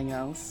than anything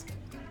else.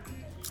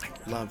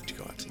 I'd love to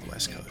go out to the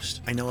West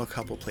Coast. I know a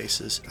couple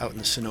places out in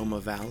the Sonoma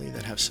Valley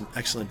that have some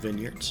excellent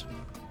vineyards.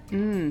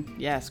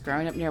 Yes,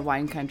 growing up near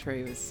wine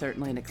country was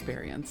certainly an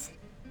experience.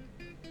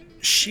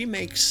 She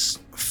makes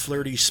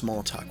flirty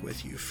small talk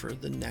with you for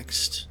the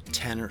next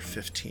 10 or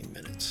 15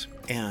 minutes.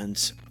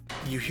 And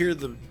you hear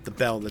the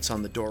bell that's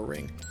on the door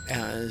ring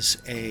as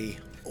a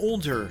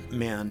older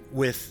man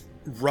with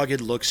rugged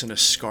looks and a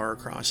scar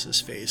across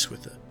his face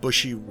with a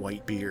bushy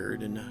white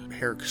beard and a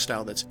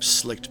hairstyle that's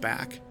slicked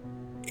back.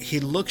 He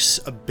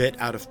looks a bit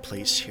out of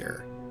place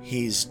here.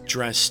 He's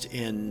dressed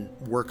in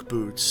work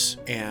boots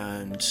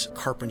and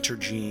carpenter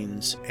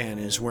jeans and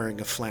is wearing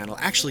a flannel.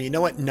 Actually, you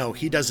know what? No,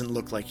 he doesn't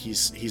look like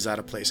he's out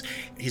of place.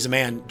 He's a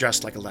man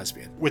dressed like a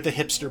lesbian with a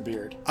hipster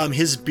beard.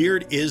 His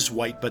beard is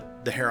white,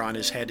 but the hair on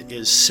his head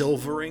is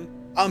silvering.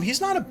 He's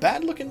not a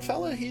bad-looking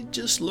fella. He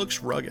just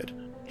looks rugged.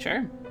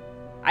 Sure.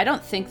 I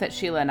don't think that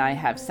Sheila and I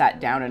have sat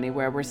down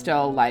anywhere. We're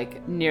still,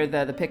 near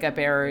the pickup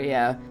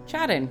area,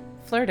 chatting,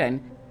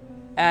 flirting.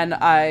 And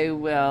I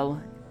will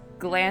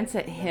glance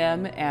at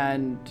him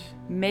and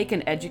make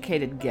an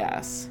educated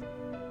guess.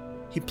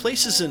 He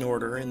places an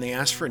order and they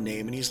ask for a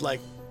name and he's like,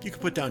 you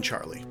can put down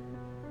Charlie.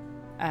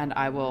 And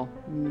I will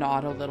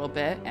nod a little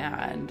bit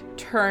and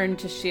turn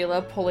to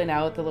Sheila, pulling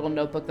out the little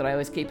notebook that I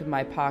always keep in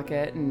my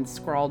pocket and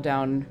scrawl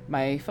down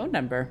my phone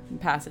number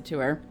and pass it to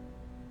her.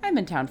 I'm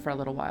in town for a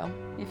little while,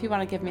 if you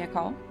want to give me a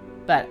call.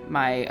 But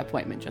my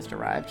appointment just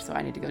arrived, so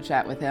I need to go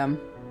chat with him.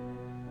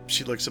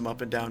 She looks him up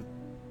and down.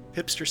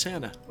 Hipster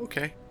Santa,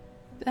 okay.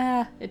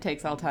 It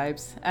takes all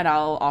types, and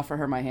I'll offer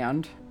her my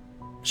hand.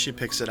 She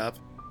picks it up.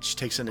 She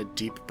takes in a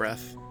deep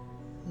breath.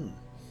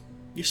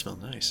 You smell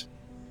nice.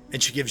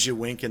 And she gives you a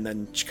wink, and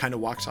then she kind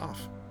of walks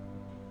off.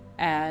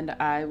 And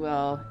I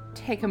will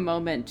take a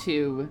moment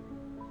to,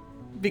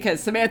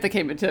 because Samantha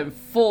came into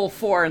full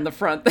four in the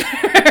front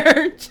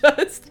there. It's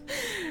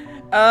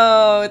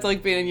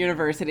like being in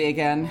university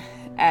again.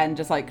 and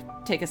just like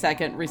take a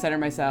second, recenter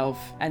myself,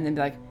 and then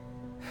be like,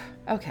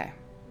 okay,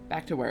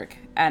 back to work.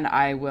 And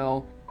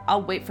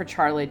I'll wait for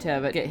Charlie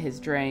to get his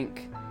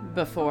drink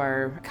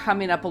before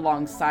coming up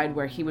alongside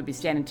where he would be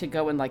standing to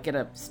go and like get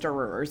a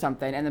stirrer or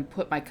something, and then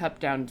put my cup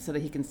down so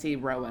that he can see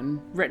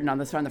Rowan written on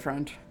the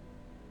front.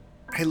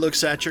 He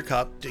looks at your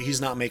cup. He's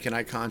not making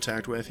eye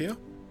contact with you.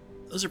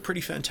 Those are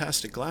pretty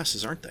fantastic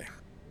glasses, aren't they?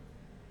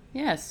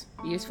 Yes,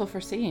 useful for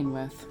seeing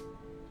with.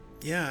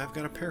 Yeah, I've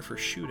got a pair for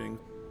shooting.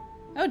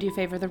 Oh, do you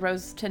favor the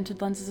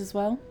rose-tinted lenses as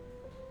well?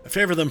 I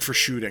favor them for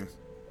shooting.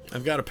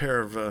 I've got a pair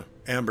of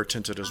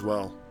amber-tinted as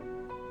well.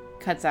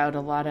 Cuts out a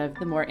lot of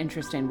the more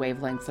interesting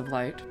wavelengths of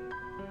light.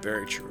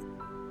 Very true.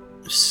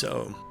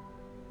 So,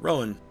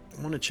 Rowan,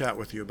 I want to chat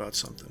with you about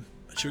something.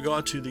 Should we go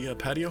out to the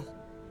patio?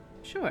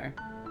 Sure.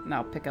 And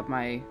I'll pick up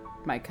my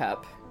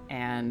cup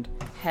and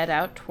head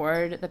out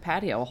toward the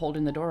patio,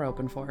 holding the door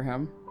open for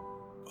him.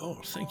 Oh,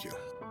 thank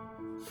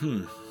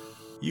you.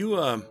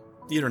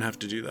 You don't have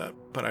to do that,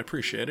 but I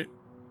appreciate it.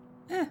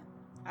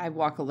 I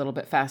walk a little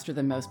bit faster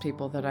than most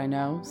people that I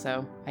know,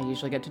 so I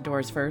usually get to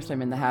doors first.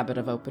 I'm in the habit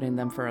of opening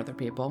them for other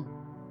people.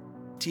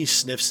 He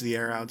sniffs the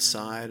air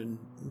outside and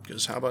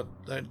goes, how about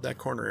that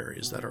corner area?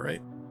 Is that all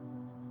right?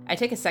 I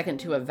take a second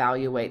to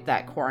evaluate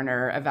that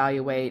corner,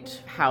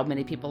 evaluate how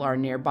many people are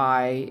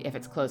nearby, if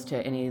it's close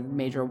to any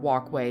major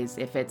walkways,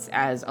 if it's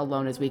as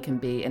alone as we can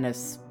be in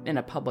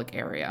a public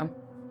area.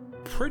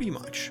 Pretty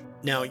much.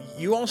 Now,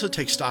 you also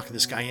take stock of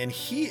this guy, and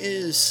he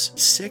is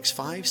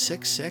 6'5",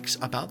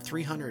 6'6", about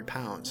 300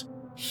 pounds.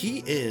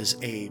 He is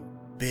a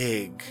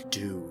big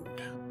dude.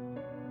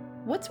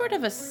 What sort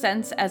of a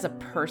sense as a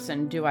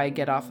person do I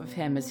get off of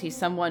him? Is he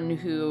someone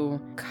who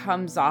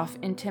comes off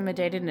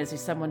intimidated, and is he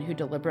someone who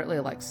deliberately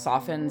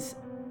softens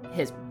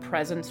his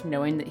presence,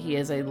 knowing that he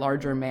is a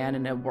larger man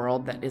in a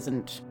world that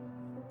isn't...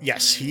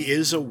 Yes, he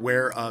is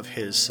aware of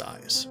his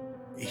size.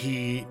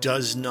 He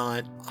does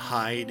not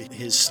hide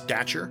his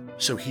stature,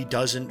 so he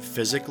doesn't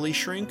physically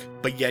shrink,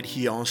 but yet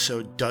he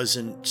also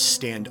doesn't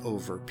stand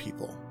over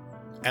people.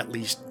 At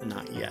least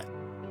not yet.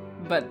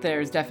 But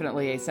there's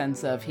definitely a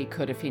sense of he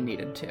could if he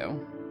needed to.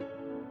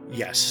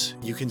 Yes,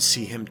 you can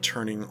see him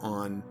turning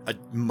on a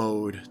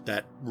mode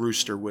that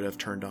Rooster would have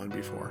turned on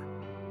before.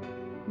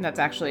 That's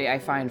actually, I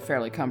find,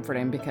 fairly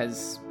comforting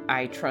because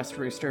I trust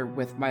Rooster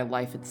with my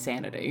life and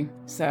sanity.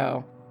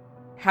 So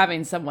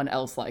having someone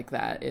else like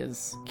that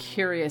is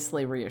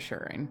curiously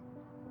reassuring.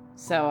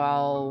 So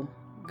I'll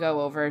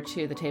go over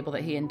to the table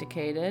that he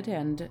indicated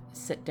and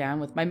sit down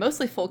with my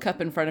mostly full cup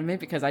in front of me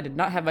because I did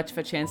not have much of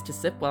a chance to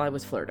sip while I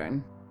was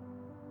flirting.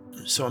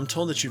 So I'm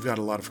told that you've got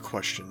a lot of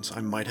questions.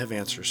 I might have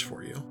answers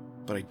for you,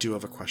 but I do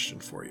have a question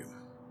for you.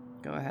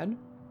 Go ahead.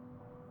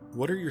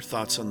 What are your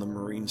thoughts on the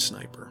Marine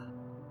sniper?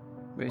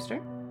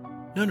 Rooster?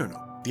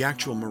 No. The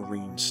actual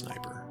Marine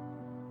sniper.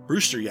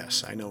 Rooster,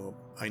 yes, I know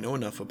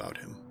enough about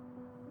him.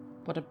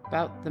 What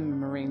about the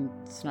Marine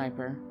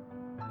sniper?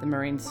 The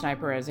Marine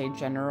sniper as a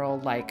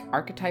general,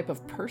 archetype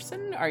of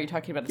person? Are you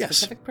talking about a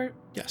specific person?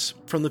 Yes,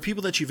 from the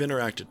people that you've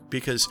interacted,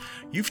 because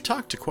you've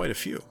talked to quite a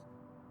few.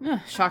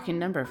 Shocking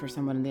number for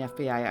someone in the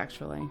FBI,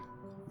 actually.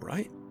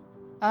 Right?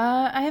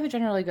 I have a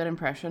generally good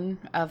impression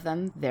of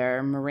them.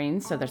 They're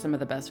Marines, so they're some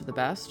of the best of the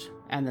best.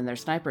 And then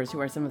there's snipers who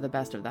are some of the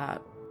best of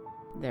that.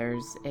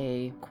 There's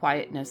a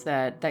quietness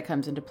that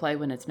comes into play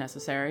when it's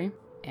necessary,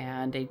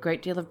 and a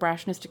great deal of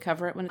brashness to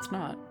cover it when it's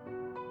not.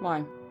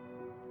 Why?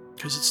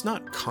 Because it's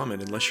not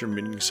common, unless you're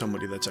meeting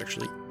somebody that's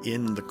actually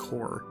in the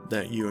Corps,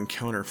 that you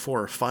encounter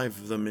 4 or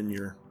 5 of them in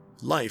your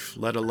life,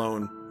 let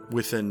alone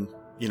within,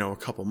 a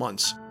couple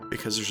months,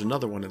 because there's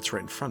another one that's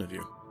right in front of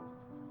you.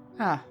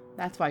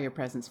 That's why your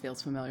presence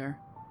feels familiar.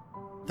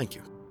 Thank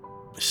you.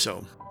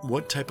 So,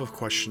 what type of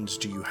questions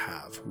do you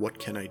have? What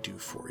can I do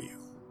for you?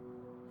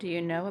 Do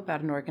you know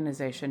about an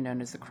organization known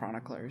as the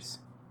Chroniclers?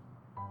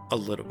 A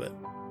little bit.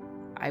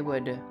 I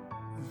would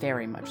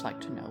very much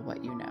like to know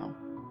what you know.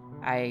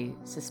 I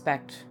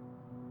suspect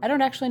I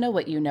don't actually know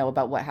what you know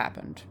about what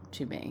happened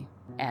to me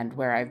and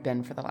where I've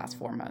been for the last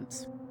 4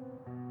 months.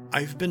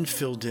 I've been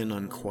filled in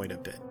on quite a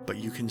bit, but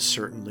you can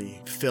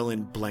certainly fill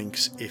in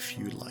blanks if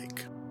you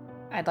like.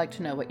 I'd like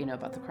to know what you know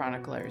about the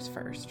Chroniclers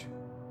first.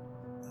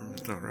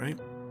 All right.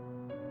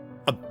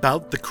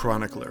 About the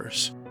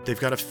Chroniclers, they've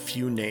got a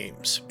few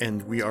names,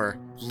 and we are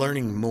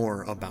learning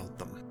more about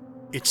them.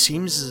 It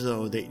seems as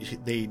though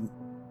they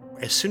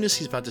as soon as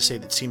he's about to say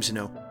that seems to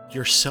know,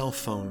 your cell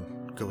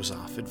phone goes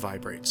off. It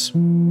vibrates.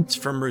 It's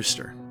from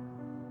Rooster.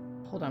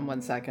 Hold on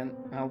 1 second.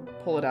 I'll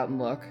pull it out and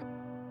look.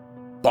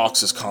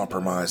 Box is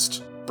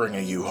compromised. Bring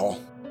a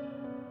U-Haul.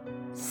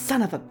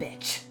 Son of a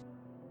bitch.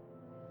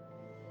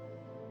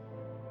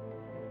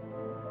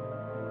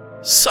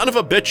 Son of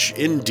a bitch,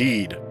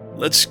 indeed.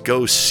 Let's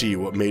go see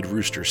what made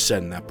Rooster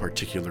send that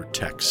particular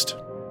text.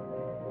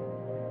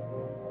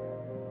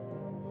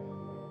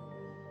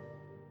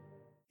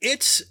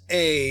 It's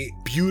a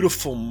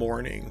beautiful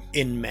morning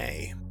in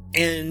May,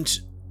 and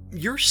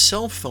your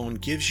cell phone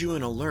gives you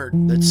an alert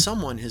that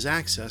someone has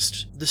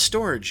accessed the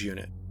storage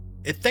unit.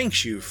 It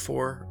thanks you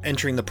for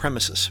entering the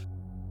premises.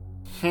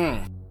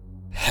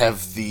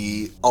 Have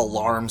the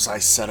alarms I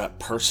set up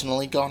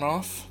personally gone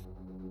off?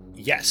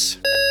 Yes.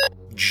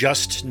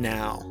 Just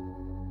now.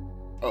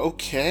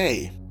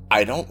 Okay.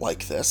 I don't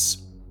like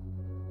this.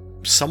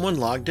 Someone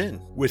logged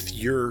in with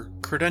your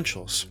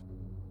credentials.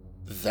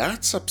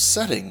 That's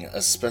upsetting,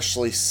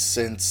 especially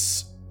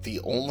since the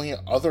only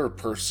other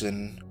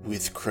person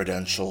with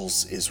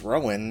credentials is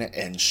Rowan,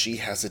 and she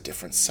has a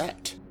different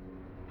set.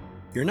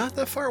 You're not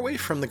that far away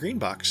from the green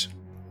box.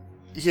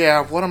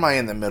 Yeah, what am I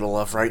in the middle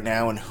of right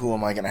now, and who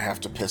am I going to have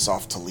to piss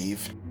off to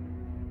leave?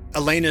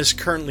 Elena's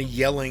currently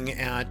yelling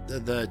at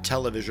the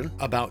television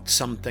about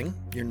something.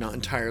 You're not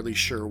entirely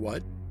sure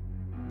what.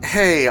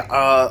 Hey,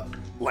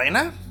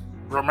 Lena?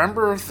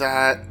 Remember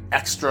that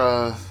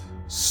extra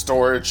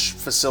storage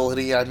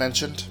facility I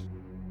mentioned?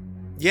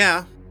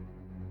 Yeah.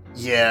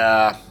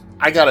 Yeah,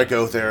 I gotta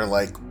go there,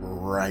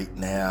 right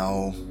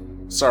now.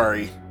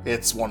 Sorry,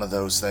 it's one of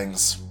those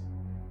things.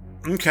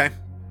 Okay,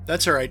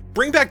 that's alright.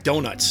 Bring back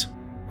donuts.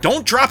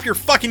 Don't drop your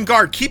fucking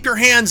guard. Keep your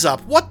hands up.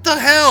 What the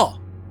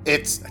hell?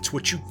 That's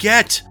what you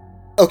get.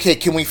 Okay,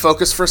 can we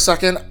focus for a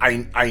second?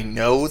 I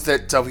know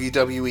that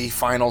WWE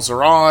finals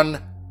are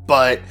on,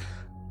 but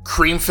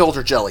cream-filled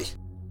or jelly?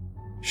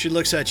 She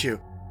looks at you.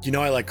 You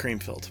know I like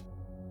cream-filled.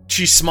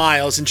 She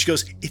smiles and she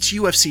goes, it's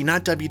UFC,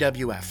 not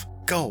WWF.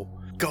 Go.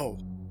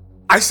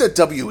 I said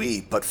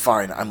WE, but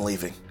fine, I'm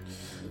leaving.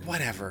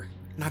 Whatever.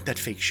 Not that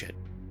fake shit.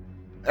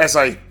 As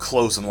I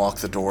close and lock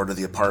the door to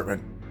the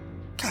apartment,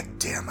 God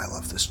damn, I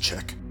love this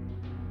chick.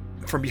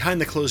 From behind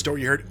the closed door,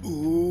 you heard,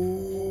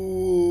 ooh.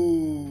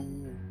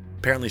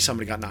 Apparently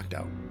somebody got knocked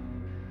out.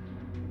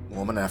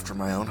 Woman after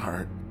my own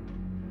heart.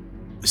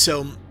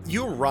 So,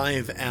 you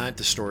arrive at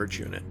the storage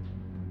unit.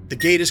 The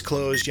gate is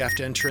closed, you have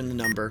to enter in the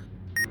number.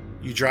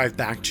 You drive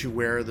back to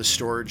where the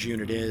storage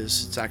unit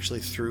is. It's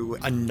actually through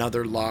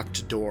another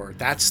locked door.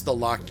 That's the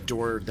locked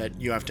door that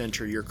you have to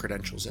enter your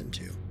credentials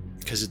into,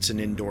 because it's an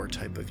indoor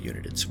type of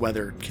unit. It's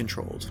weather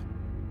controlled.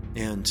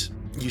 And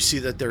you see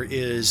that there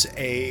is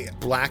a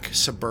black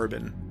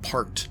Suburban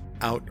parked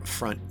out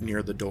front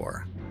near the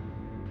door.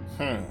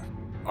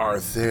 Are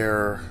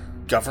there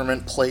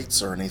government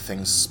plates or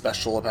anything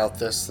special about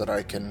this that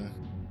I can...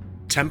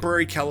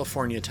 Temporary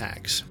California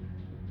tags.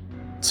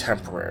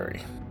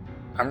 Temporary.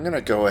 I'm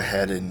gonna go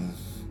ahead and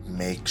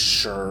make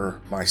sure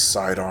my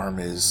sidearm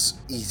is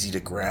easy to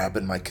grab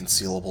in my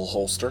concealable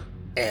holster,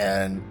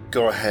 and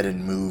go ahead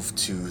and move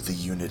to the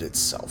unit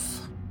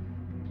itself.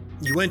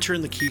 You enter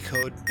in the key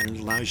code, and it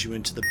allows you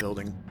into the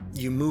building.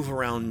 You move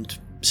around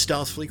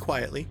stealthily,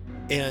 quietly,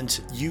 and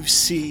you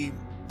see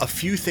a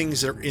few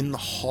things that are in the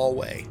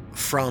hallway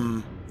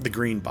from the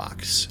green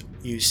box.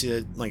 You see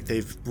that,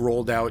 they've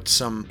rolled out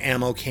some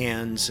ammo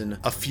cans and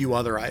a few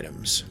other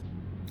items.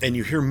 And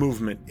you hear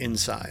movement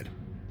inside.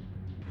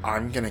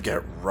 I'm gonna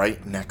get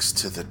right next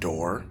to the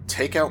door,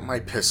 take out my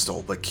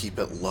pistol, but keep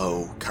it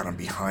low, kind of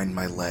behind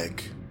my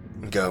leg,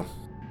 and go,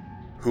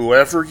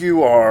 whoever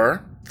you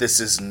are, this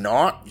is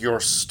not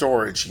your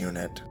storage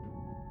unit.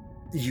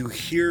 You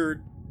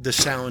hear the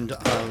sound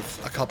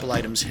of a couple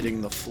items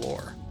hitting the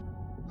floor.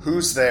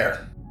 Who's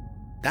there?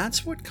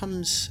 That's what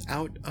comes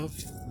out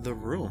of the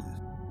room.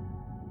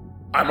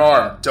 I'm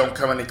armed, don't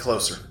come any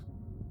closer.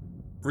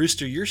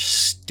 Rooster, you're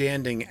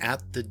standing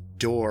at the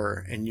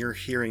door and you're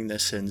hearing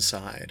this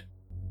inside.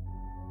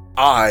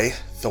 I,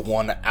 the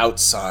one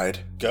outside,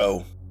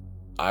 go,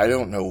 I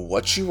don't know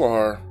what you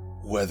are,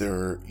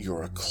 whether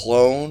you're a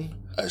clone,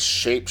 a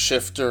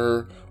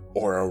shapeshifter,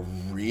 or a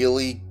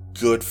really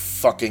good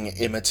fucking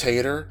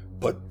imitator,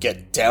 but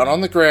get down on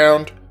the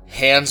ground,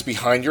 hands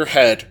behind your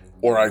head,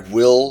 or I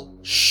will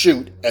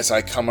shoot as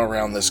I come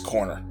around this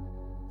corner.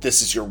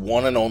 This is your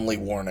one and only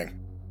warning.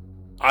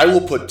 I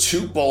will put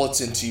 2 bullets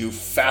into you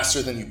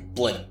faster than you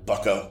blink,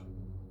 bucko.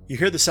 You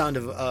hear the sound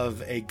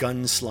of a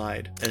gun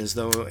slide, as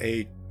though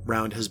a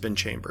round has been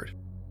chambered.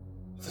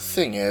 The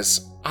thing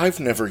is, I've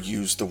never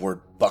used the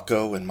word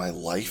bucko in my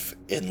life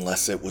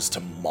unless it was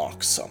to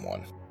mock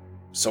someone.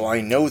 So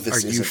I know this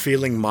isn't... Are you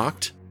feeling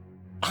mocked?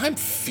 I'm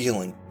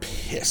feeling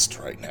pissed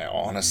right now,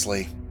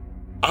 honestly.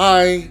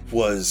 I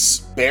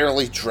was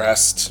barely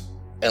dressed.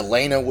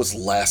 Elena was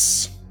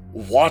less.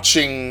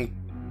 Watching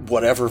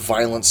whatever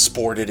violent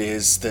sport it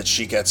is that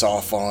she gets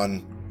off on,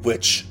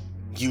 which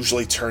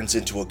usually turns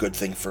into a good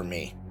thing for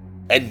me.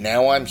 And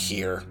now I'm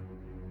here.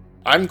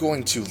 I'm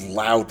going to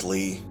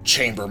loudly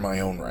chamber my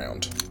own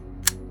round.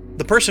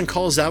 The person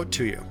calls out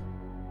to you.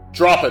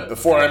 Drop it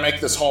before I make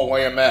this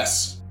hallway a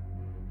mess.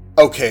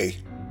 Okay,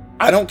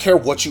 I don't care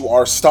what you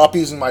are, stop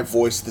using my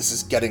voice, this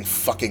is getting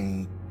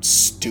fucking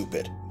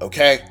stupid,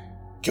 okay?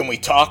 Can we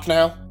talk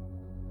now?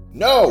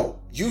 No,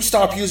 you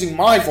stop using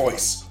my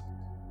voice.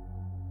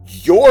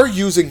 You're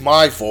using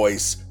my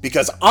voice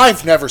because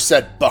I've never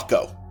said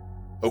bucko,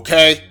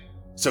 okay?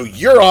 So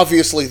you're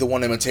obviously the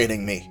one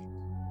imitating me.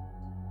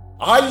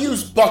 I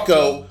use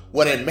bucko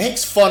when it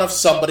makes fun of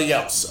somebody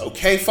else,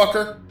 okay,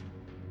 fucker?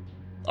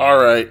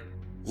 Alright,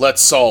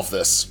 let's solve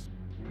this.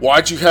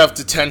 Why'd you have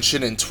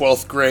detention in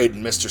 12th grade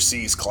in Mr.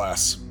 C's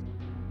class?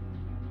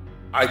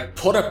 I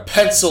put a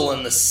pencil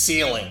in the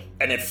ceiling,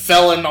 and it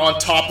fell in on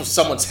top of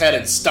someone's head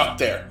and stuck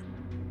there.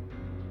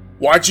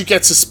 Why'd you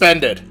get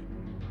suspended?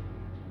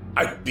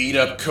 I beat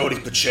up Cody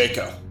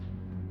Pacheco.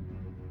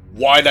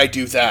 Why'd I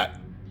do that?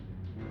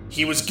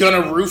 He was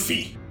gonna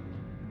roofie.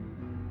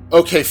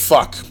 Okay,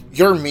 fuck.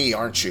 You're me,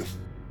 aren't you?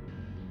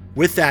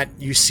 With that,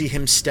 you see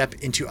him step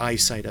into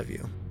eyesight of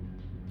you.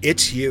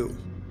 It's you.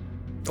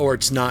 Or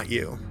it's not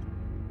you.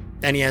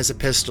 And he has a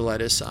pistol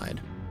at his side.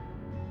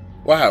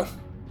 Wow,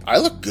 I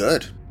look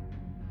good.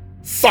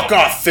 Fuck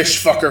off,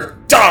 fish fucker!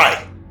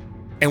 Die!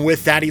 And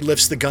with that, he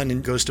lifts the gun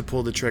and goes to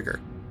pull the trigger.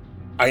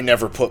 I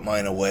never put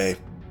mine away.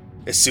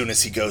 As soon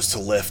as he goes to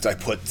lift, I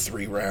put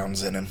 3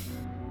 rounds in him.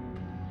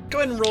 Go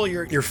ahead and roll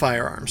your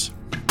firearms.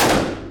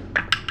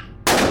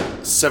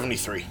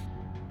 73.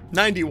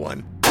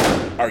 91.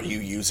 Are you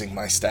using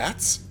my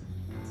stats?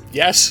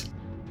 Yes.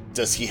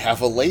 Does he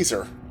have a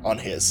laser on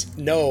his?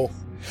 No.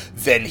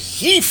 Then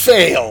he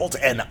failed,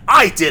 and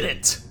I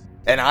didn't!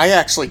 And I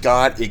actually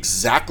got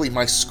exactly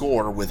my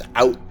score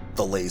without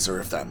the laser,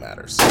 if that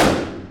matters.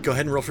 Go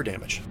ahead and roll for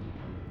damage.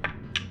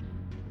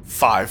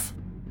 5.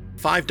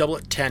 5, double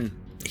it, 10.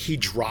 He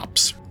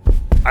drops.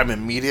 I'm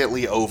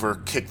immediately over,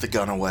 kick the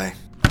gun away.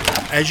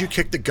 As you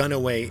kick the gun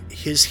away,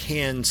 his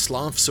hand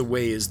sloughs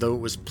away as though it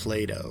was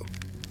Play-Doh.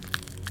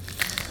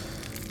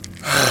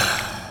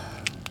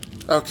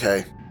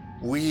 Okay.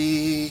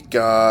 We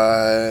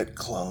got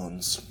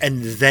clones.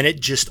 And then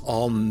it just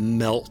all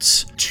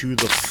melts to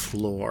the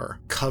floor,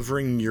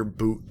 covering your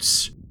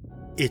boots.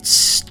 It's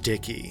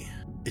sticky.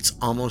 It's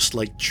almost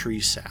like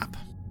tree sap.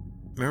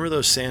 Remember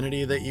those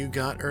sanity that you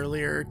got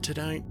earlier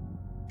tonight?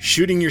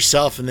 Shooting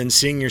yourself and then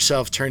seeing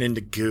yourself turn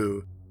into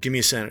goo. Give me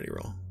a sanity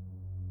roll.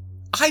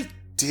 I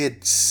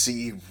did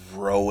see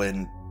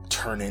Rowan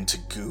turn into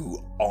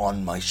goo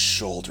on my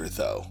shoulder,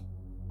 though.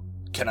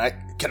 Can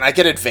I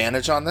get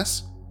advantage on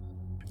this?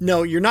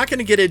 No, you're not going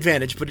to get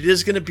advantage, but it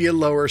is going to be a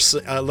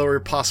lower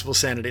possible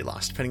sanity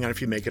loss, depending on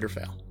if you make it or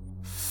fail.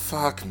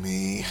 Fuck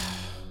me.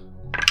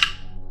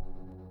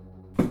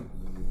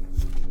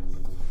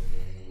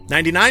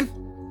 99?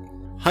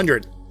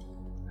 100?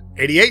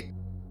 88?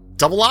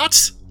 Double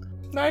lots?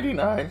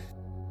 99.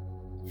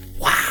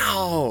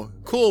 Wow.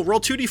 Cool. Roll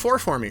 2d4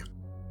 for me.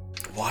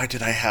 Why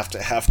did I have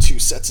to have 2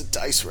 sets of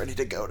dice ready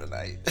to go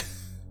tonight?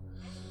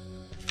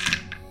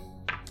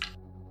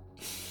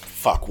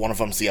 Fuck, one of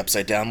them's the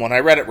upside down one. I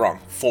read it wrong.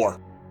 4.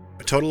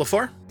 A total of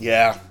 4?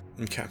 Yeah.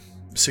 Okay.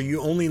 So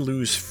you only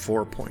lose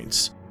 4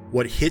 points.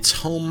 What hits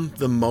home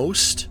the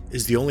most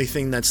is the only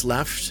thing that's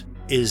left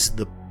is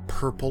the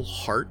purple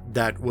heart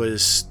that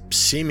was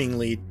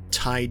seemingly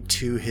tied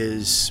to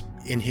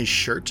in his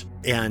shirt,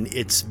 and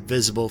it's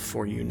visible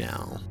for you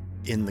now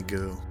in the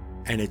goo.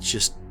 And it's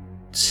just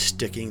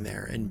sticking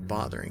there and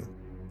bothering.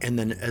 And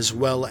then as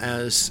well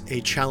as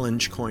a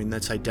challenge coin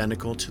that's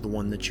identical to the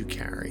one that you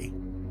carry.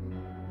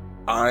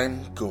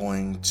 I'm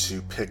going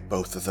to pick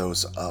both of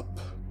those up,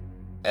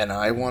 and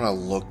I want to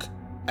look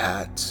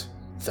at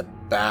the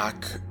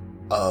back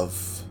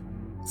of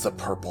the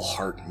Purple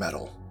Heart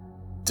medal.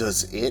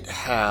 Does it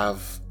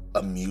have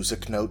a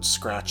music note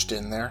scratched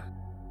in there?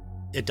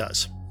 It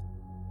does.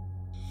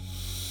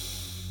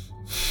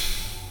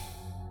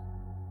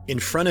 In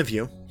front of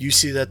you, you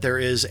see that there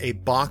is a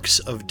box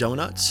of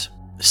donuts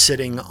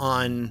sitting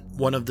on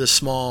one of the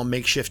small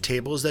makeshift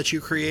tables that you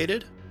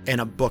created,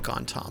 and a book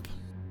on top.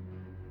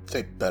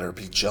 They better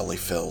be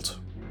jelly-filled.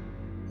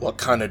 What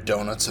kind of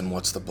donuts and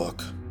what's the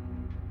book?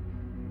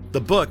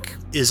 The book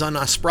is on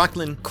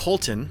Asprachlin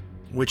Colton,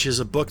 which is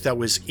a book that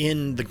was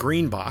in the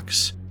green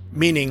box,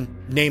 meaning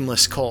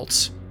nameless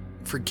cults.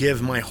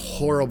 Forgive my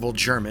horrible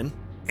German.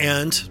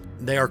 And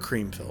they are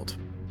cream-filled.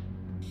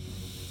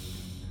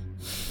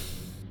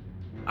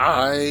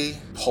 I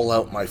pull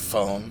out my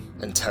phone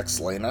and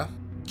text Lena.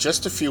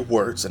 Just a few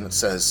words and it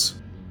says,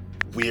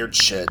 "Weird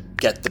shit,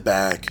 get the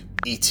bag,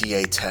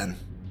 ETA 10.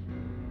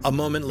 A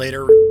moment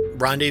later,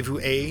 rendezvous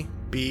A,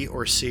 B,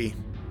 or C.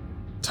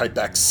 Type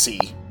back C.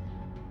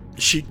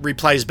 She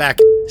replies back,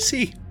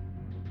 C.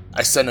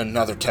 I send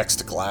another text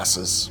to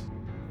Glasses.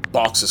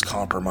 Box is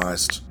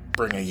compromised.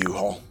 Bring a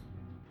U-Haul.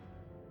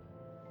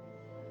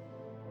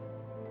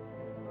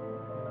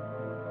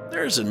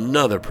 There's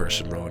another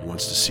person Rowan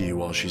wants to see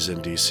while she's in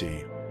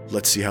DC.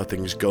 Let's see how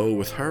things go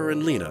with her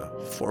and Lena,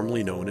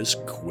 formerly known as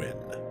Quinn.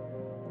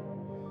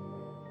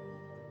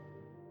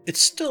 It's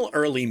still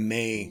early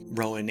May,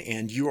 Rowan,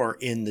 and you are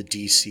in the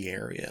DC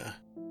area.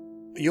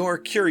 Your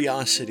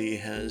curiosity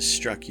has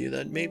struck you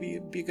that maybe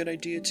it'd be a good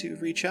idea to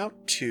reach out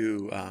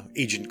to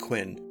Agent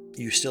Quinn.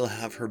 You still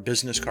have her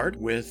business card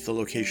with the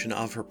location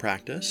of her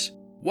practice.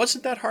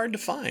 Wasn't that hard to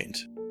find.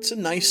 It's a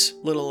nice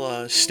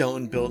little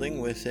stone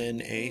building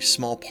within a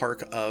small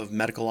park of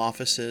medical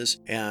offices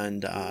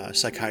and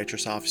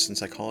psychiatrist office and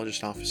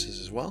psychologist offices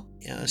as well.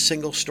 A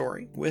single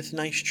story with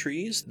nice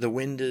trees. The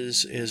wind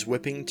is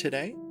whipping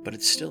today, but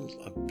it's still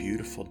a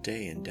beautiful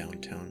day in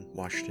downtown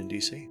Washington,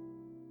 D.C.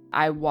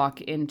 I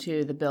walk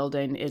into the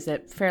building. Is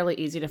it fairly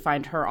easy to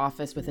find her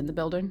office within the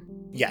building?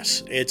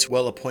 Yes, it's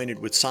well appointed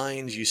with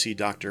signs. You see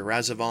Dr.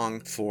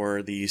 Razavong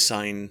for the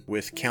sign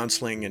with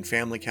counseling and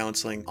family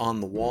counseling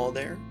on the wall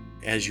there.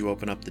 As you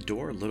open up the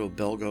door, a little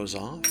bell goes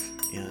off,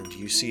 and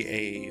you see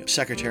a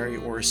secretary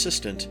or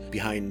assistant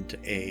behind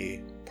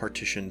a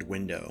partitioned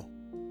window.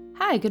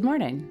 Hi, good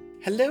morning.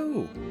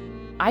 Hello.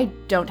 I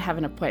don't have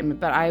an appointment,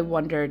 but I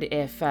wondered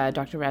if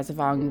Dr.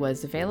 Razavong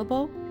was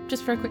available,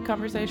 just for a quick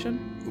conversation.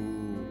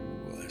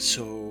 Ooh,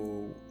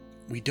 so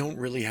we don't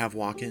really have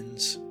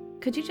walk-ins?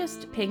 Could you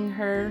just ping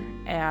her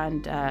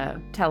and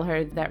tell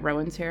her that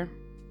Rowan's here?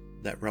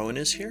 That Rowan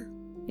is here?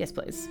 Yes,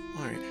 please.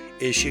 All right.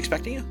 Is she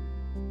expecting you?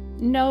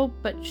 No,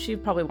 but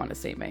she'd probably want to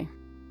see me.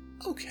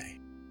 Okay.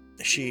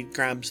 She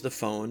grabs the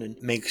phone and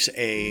makes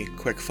a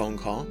quick phone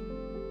call.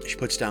 She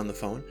puts down the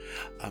phone.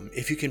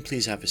 If you can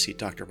please have a seat,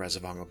 Dr.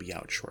 Razavong will be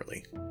out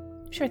shortly.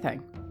 Sure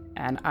thing.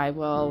 And I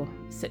will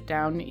sit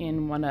down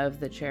in one of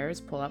the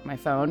chairs, pull out my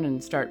phone,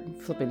 and start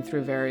flipping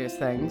through various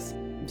things.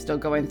 I'm still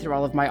going through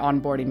all of my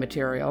onboarding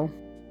material.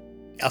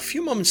 A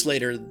few moments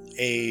later,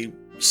 a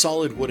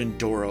solid wooden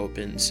door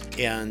opens,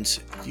 and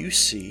you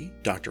see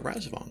Dr.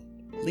 Razavong,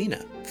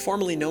 Lena,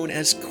 formerly known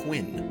as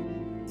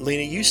Quinn.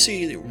 Lena, you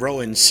see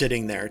Rowan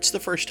sitting there. It's the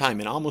first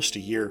time in almost a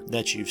year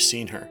that you've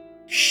seen her.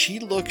 She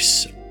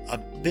looks a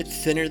bit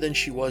thinner than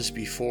she was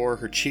before.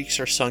 Her cheeks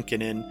are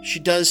sunken in. She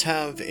does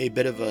have a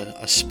bit of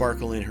a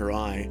sparkle in her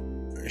eye.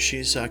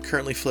 She's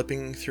currently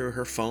flipping through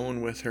her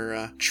phone with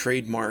her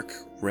trademark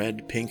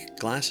red-pink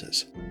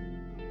glasses.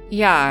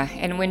 Yeah,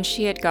 and when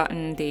she had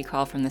gotten the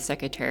call from the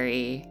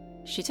secretary,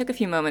 she took a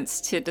few moments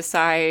to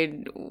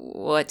decide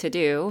what to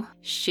do.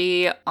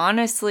 She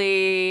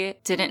honestly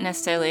didn't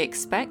necessarily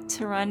expect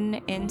to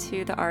run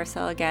into the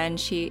RSL again.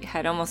 She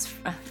had almost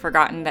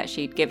forgotten that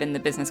she'd given the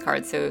business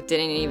card, so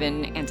didn't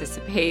even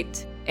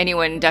anticipate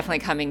anyone definitely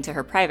coming to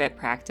her private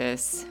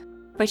practice.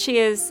 But she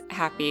is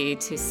happy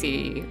to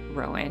see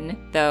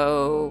Rowan,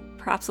 though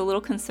perhaps a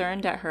little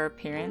concerned at her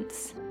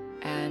appearance.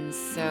 And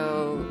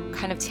so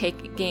kind of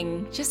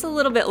taking just a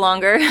little bit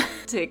longer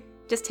to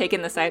just take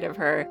in the sight of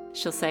her,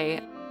 she'll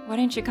say, "Why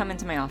don't you come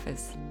into my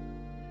office?"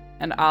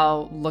 And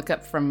I'll look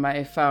up from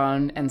my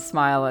phone and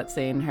smile at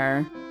seeing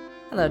her.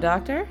 "Hello,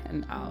 doctor."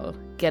 And I'll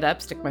get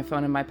up, stick my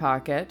phone in my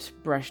pocket,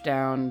 brush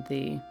down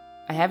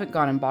I haven't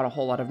gone and bought a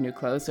whole lot of new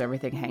clothes, so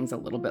everything hangs a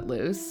little bit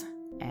loose,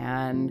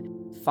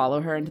 and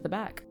follow her into the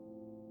back.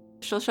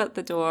 She'll shut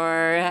the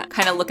door,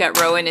 kind of look at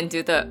Rowan and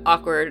do the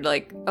awkward,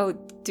 like, "Oh,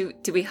 do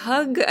we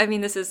hug? I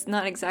mean, this is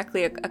not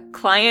exactly a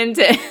client."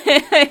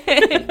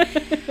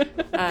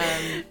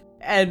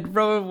 And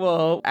Rowan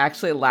will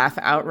actually laugh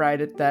outright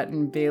at that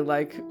and be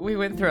like, "We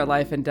went through a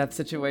life and death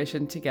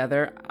situation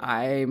together.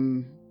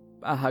 I'm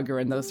a hugger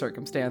in those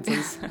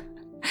circumstances."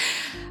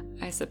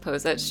 I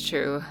suppose that's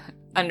true.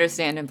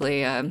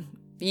 Understandably,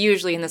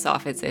 usually in this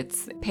office,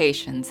 it's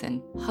patients,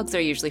 and hugs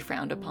are usually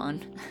frowned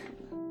upon.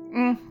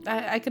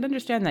 I can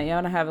understand that. You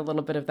want to have a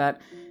little bit of that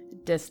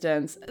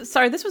distance.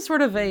 Sorry, this was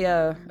sort of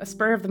a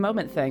spur of the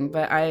moment thing,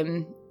 but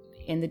I'm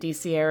in the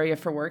DC area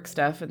for work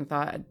stuff and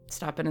thought I'd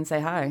stop in and say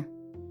hi.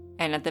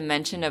 And at the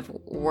mention of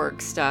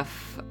work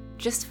stuff,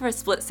 just for a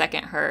split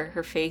second,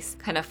 her face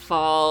kind of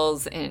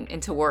falls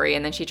into worry,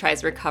 and then she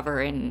tries to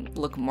recover and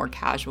look more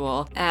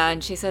casual.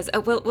 And she says, "Oh,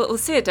 we'll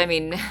sit. I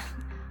mean,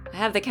 I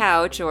have the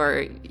couch,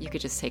 or you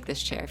could just take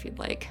this chair if you'd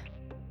like."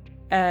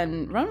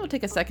 And Ron will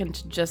take a second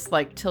to just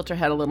tilt her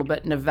head a little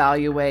bit and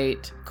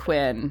evaluate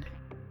Quinn.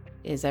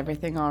 "Is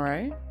everything all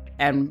right?"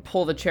 And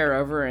pull the chair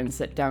over and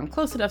sit down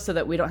close enough so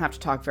that we don't have to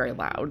talk very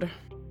loud.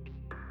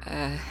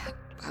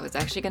 I was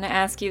actually going to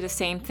ask you the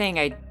same thing.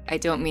 I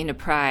don't mean to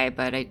pry,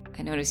 but I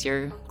notice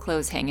your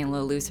clothes hanging a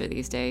little looser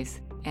these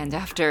days. And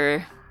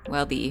after,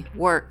 well, the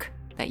work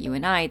that you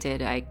and I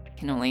did, I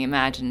can only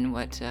imagine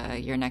what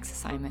your next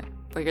assignment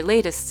or your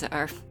latest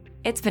are.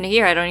 It's been a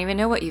year. I don't even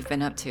know what you've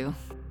been up to.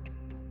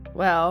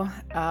 Well,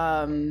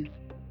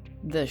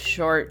 the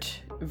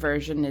short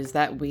version is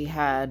that we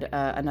had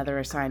another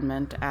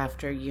assignment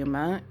after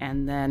Yuma,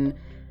 and then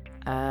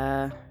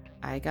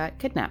I got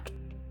kidnapped.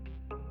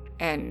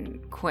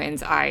 And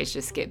Quinn's eyes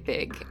just get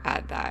big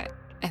at that.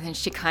 And then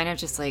she kind of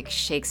just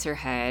shakes her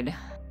head.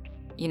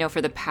 You know, for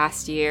the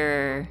past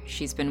year,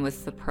 she's been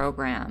with the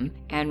program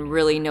and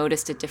really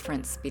noticed a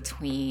difference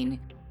between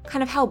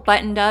kind of how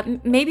buttoned up,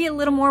 maybe a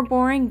little more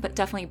boring, but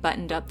definitely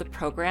buttoned up the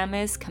program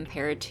is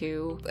compared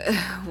to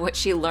what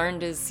she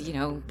learned as,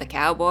 the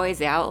cowboys,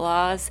 the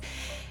outlaws.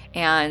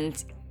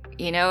 And,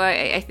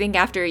 I think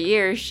after a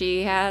year,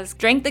 she has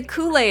drank the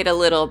Kool-Aid a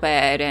little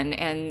bit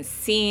and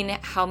seen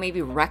how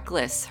maybe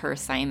reckless her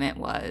assignment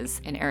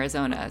was in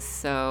Arizona.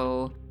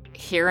 So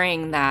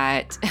hearing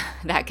that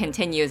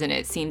continues and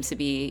it seems to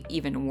be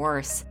even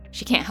worse,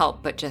 she can't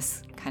help but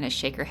just kind of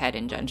shake her head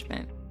in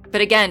judgment.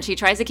 But again, she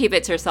tries to keep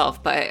it to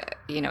herself, but,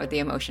 the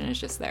emotion is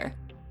just there.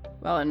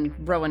 Well, and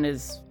Rowan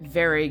is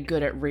very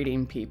good at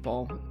reading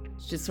people.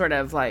 She's sort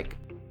of I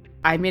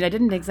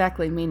didn't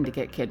exactly mean to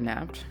get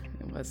kidnapped.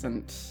 It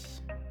wasn't...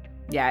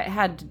 Yeah, it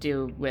had to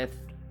do with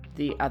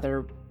the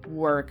other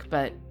work,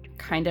 but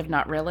kind of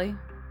not really.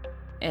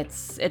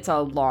 It's a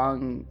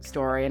long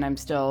story, and I'm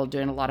still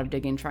doing a lot of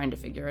digging trying to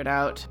figure it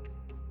out.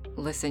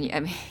 Listen,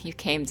 I mean, you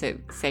came to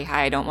say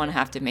hi. I don't want to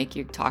have to make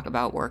you talk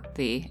about work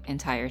the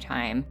entire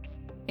time.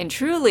 And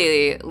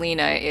truly,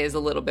 Lena is a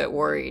little bit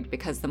worried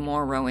because the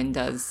more Rowan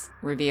does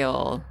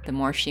reveal, the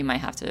more she might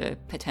have to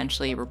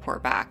potentially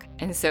report back.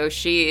 And so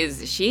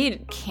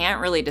she can't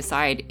really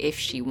decide if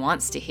she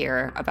wants to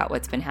hear about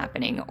what's been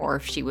happening or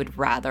if she would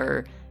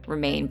rather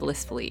remain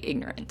blissfully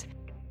ignorant.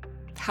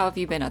 How have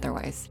you been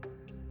otherwise?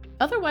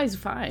 Otherwise,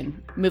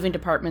 fine. Moving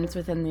departments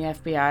within the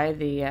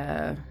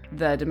FBI,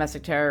 the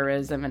domestic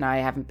terrorism, and I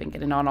haven't been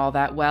getting on all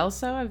that well,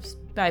 so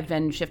I've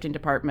been shifting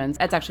departments.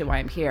 That's actually why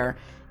I'm here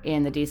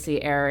in the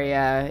DC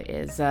area,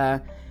 is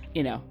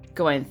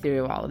going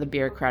through all of the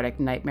bureaucratic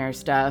nightmare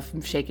stuff,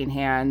 shaking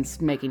hands,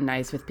 making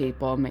nice with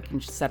people,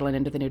 settling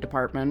into the new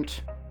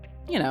department.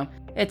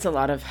 It's a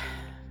lot of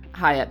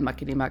high-up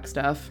muckety-muck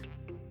stuff.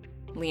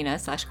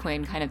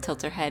 Lena/Quinn kind of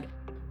tilts her head.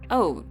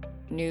 Oh,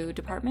 new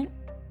department?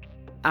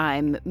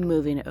 I'm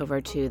moving over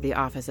to the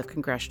Office of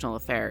Congressional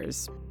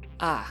Affairs.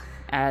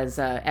 As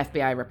a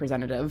FBI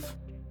representative.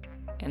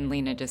 And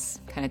Lena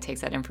just kind of takes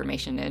that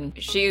information in.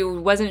 She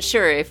wasn't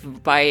sure if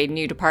by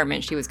new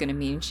department she was going to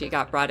mean she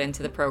got brought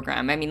into the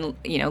program. I mean,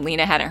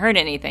 Lena hadn't heard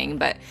anything,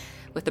 but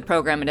with the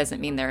program, it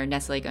doesn't mean they're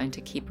necessarily going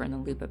to keep her in the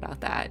loop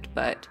about that.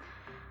 But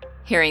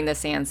hearing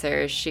this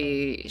answer,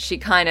 she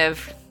kind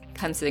of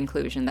comes to the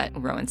conclusion that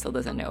Rowan still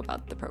doesn't know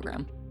about the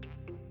program.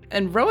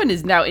 And Rowan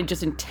is now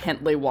just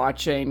intently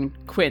watching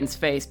Quinn's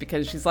face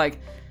because she's like,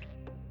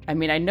 I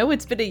mean, I know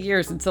it's been a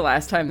year since the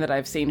last time that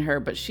I've seen her,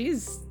 but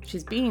she's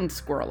being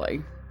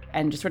squirrely.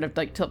 And just sort of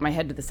like tilt my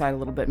head to the side a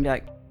little bit and be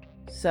like,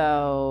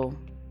 so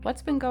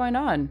what's been going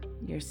on?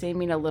 You're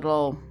seeming a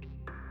little,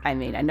 I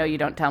mean, I know you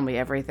don't tell me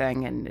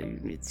everything and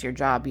it's your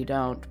job, you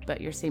don't, but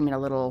you're seeming a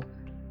little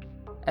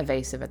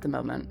evasive at the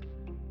moment.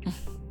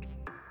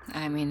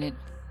 I mean,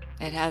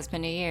 it has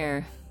been a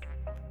year.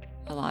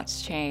 A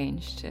lot's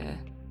changed.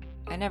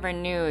 I never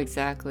knew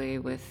exactly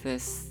with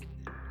this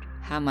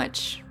how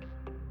much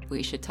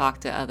we should talk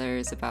to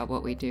others about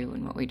what we do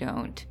and what we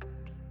don't.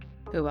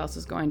 Who else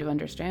is going to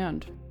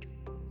understand?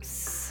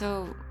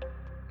 So,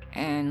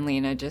 and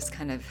Lena just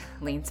kind of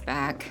leans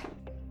back.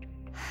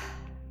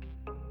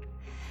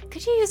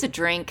 Could you use a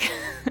drink?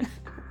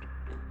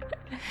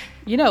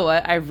 You know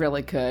what? I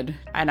really could.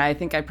 And I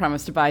think I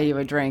promised to buy you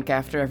a drink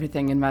after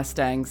everything in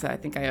Mustang, so I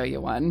think I owe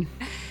you one.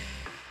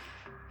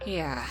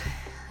 Yeah.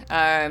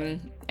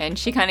 And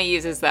she kind of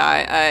uses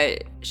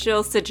that.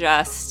 She'll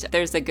suggest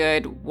there's a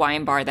good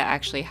wine bar that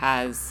actually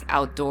has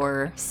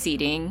outdoor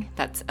seating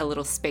that's a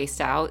little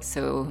spaced out,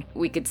 so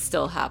we could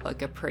still have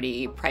like a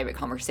pretty private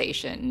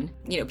conversation.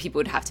 People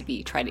would have to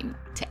be trying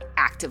to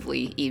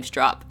actively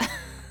eavesdrop.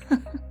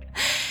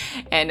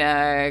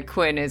 And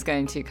Quinn is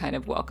going to kind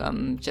of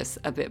welcome just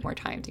a bit more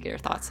time to get her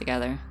thoughts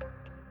together.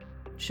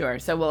 Sure,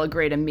 so we'll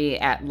agree to meet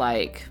at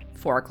like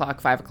 4 o'clock,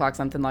 5 o'clock,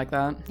 something like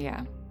that?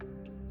 Yeah.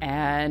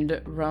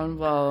 And Rowan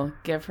will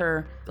give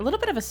her a little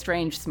bit of a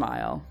strange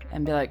smile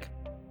and be like,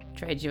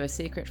 trade you a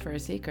secret for a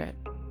secret.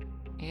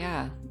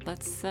 Yeah,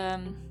 let's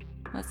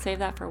save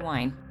that for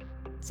wine.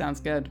 Sounds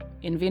good.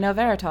 In vino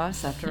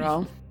veritas, after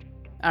all.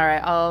 All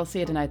right, I'll see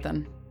you tonight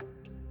then.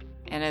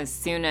 And as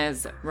soon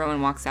as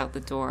Rowan walks out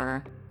the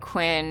door,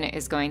 Quinn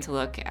is going to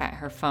look at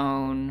her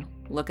phone,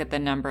 look at the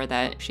number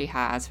that she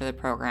has for the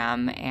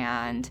program,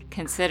 and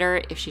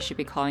consider if she should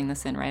be calling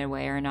this in right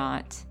away or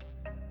not.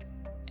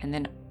 And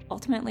then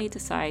ultimately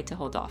decide to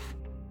hold off.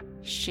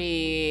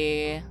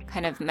 She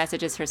kind of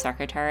messages her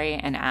secretary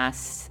and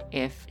asks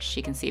if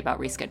she can see about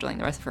rescheduling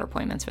the rest of her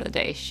appointments for the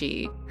day.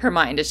 Her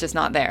mind is just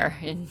not there,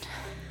 and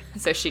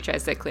so she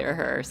tries to clear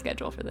her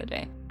schedule for the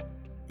day.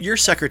 Your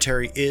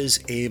secretary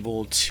is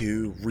able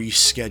to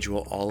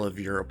reschedule all of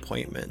your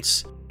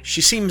appointments.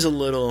 She seems a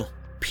little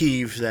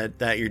peeved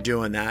that you're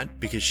doing that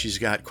because she's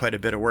got quite a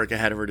bit of work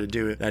ahead of her to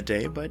do that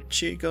day, but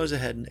she goes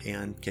ahead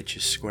and gets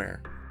you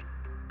square.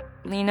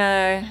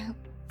 Lena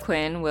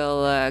Quinn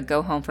will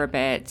go home for a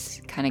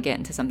bit, kind of get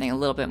into something a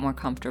little bit more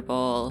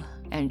comfortable,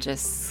 and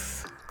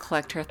just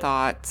collect her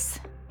thoughts.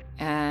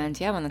 And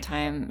yeah, when the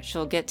time,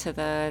 she'll get to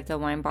the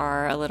wine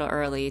bar a little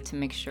early to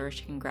make sure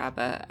she can grab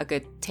a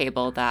good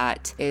table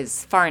that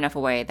is far enough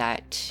away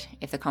that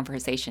if the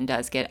conversation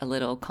does get a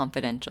little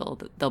confidential,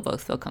 they'll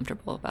both feel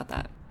comfortable about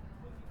that.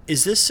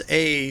 Is this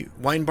a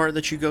wine bar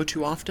that you go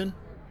to often?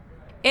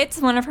 It's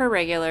one of her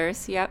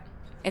regulars, yep.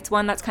 It's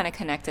one that's kind of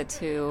connected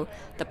to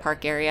the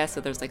park area,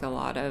 so there's like a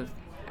lot of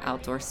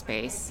outdoor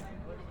space.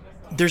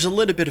 There's a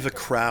little bit of a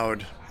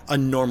crowd, a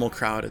normal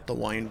crowd at the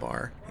wine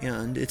bar,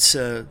 and it's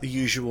the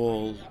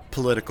usual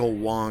political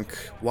wonk,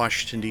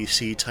 Washington,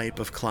 D.C. type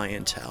of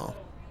clientele.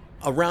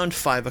 Around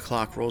 5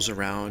 o'clock rolls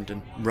around,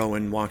 and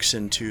Rowan walks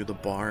into the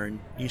bar, and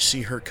you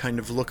see her kind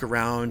of look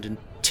around and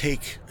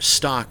take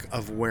stock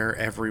of where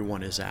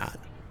everyone is at.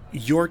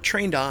 Your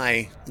trained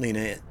eye,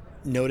 Lena,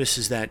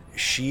 notices that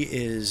she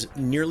is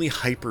nearly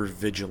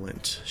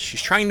hyper-vigilant.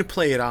 She's trying to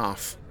play it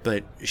off,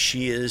 but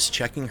she is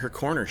checking her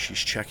corner. She's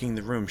checking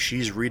the room.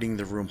 She's reading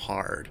the room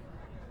hard.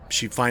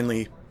 She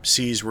finally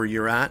sees where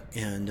you're at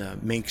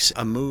and makes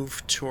a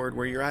move toward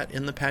where you're at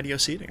in the patio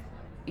seating.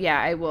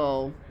 Yeah, I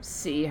will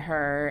see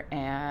her,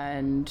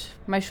 and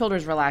my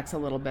shoulders relax a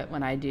little bit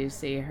when I do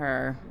see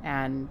her,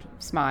 and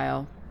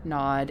smile,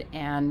 nod,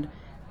 and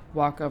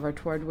walk over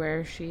toward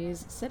where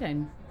she's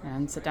sitting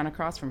and sit down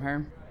across from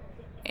her.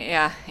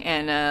 Yeah,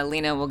 and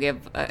Lena will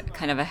give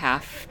kind of a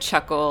half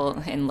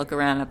chuckle and look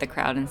around at the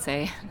crowd and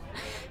say,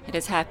 "It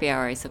is happy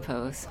hour, I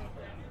suppose."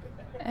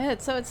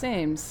 So it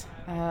seems.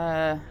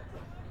 A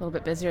little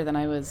bit busier than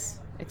I was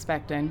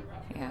expecting.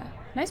 Yeah.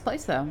 Nice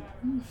place, though.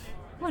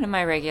 One of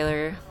my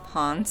regular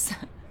haunts.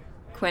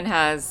 Quinn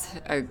has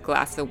a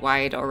glass of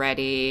white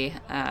already,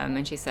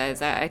 and she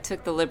says, I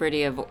took the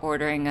liberty of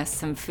ordering us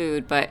some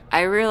food, but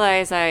I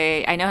realize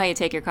I know how you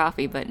take your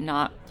coffee, but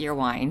not your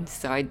wine,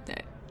 so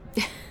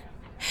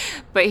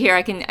but here,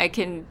 I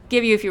can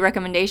give you a few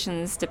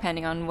recommendations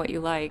depending on what you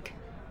like.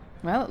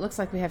 Well, it looks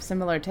like we have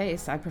similar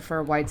tastes. I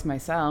prefer whites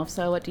myself,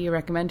 so what do you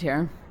recommend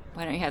here?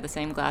 Why don't you have the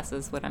same glass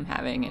as what I'm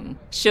having? And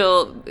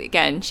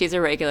she's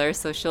a regular,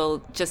 so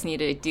she'll just need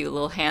to do a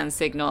little hand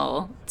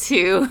signal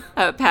to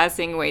a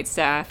passing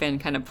waitstaff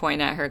and kind of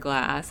point at her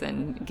glass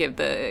and give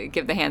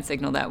the hand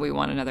signal that we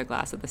want another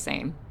glass of the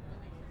same.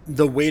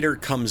 The waiter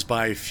comes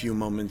by a few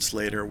moments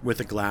later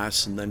with a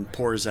glass and then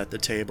pours at the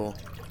table.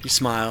 He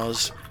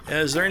smiles.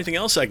 Is there anything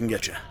else I can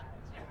get you?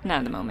 Not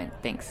at the moment,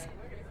 thanks.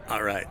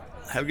 All right.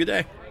 Have a good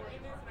day.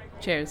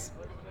 Cheers.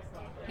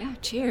 Yeah,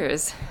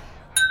 cheers.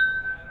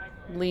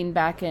 Lean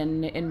back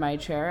in my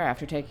chair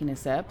after taking a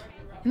sip.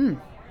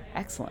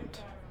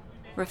 Excellent.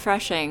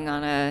 Refreshing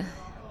on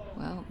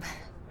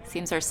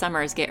seems our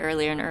summers get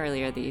earlier and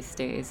earlier these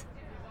days.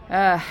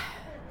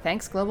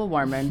 Thanks, global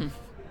warming.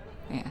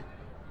 Yeah.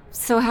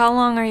 So how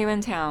long are you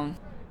in town?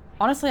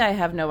 Honestly, I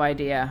have no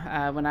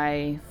idea. When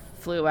I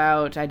flew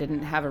out, I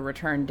didn't have a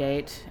return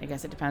date. I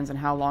guess it depends on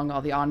how long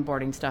all the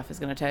onboarding stuff is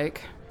going to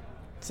take.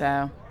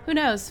 So, who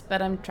knows?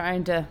 But I'm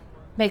trying to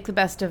make the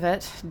best of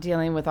it,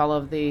 dealing with all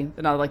of the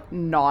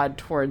nod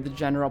toward the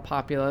general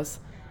populace.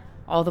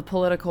 All the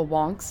political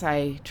wonks.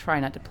 I try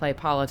not to play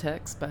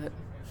politics, but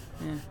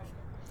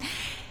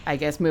I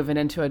guess moving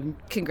into a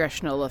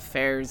congressional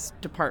affairs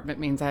department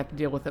means I have to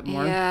deal with it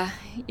more. Yeah,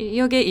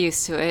 you'll get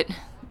used to it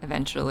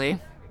eventually.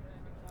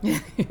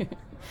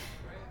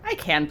 I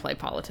can play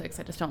politics,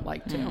 I just don't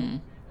like to.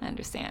 I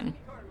understand.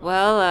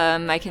 Well,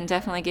 I can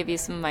definitely give you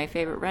some of my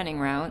favorite running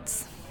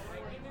routes.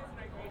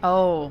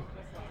 Oh.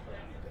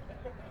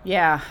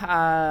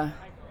 Yeah,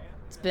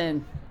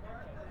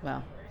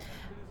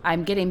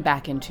 I'm getting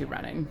back into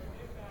running.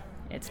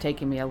 It's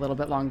taking me a little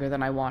bit longer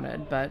than I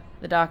wanted, but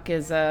the doc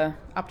is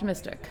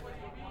optimistic.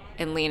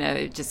 And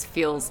Lena just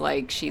feels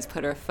like she's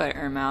put her foot in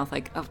her mouth,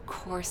 like, of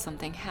course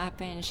something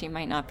happened. She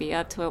might not be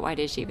up to it. Why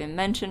did she even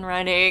mention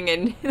running?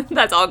 And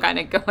that's all kind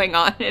of going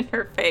on in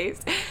her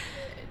face.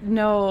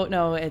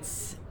 No,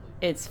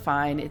 it's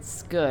fine.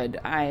 It's good.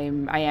 I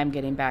am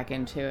getting back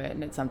into it,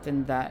 and it's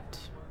something that,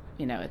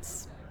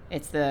 it's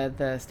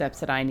the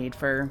steps that I need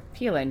for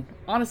healing.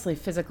 Honestly,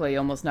 physically,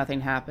 almost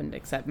nothing happened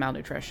except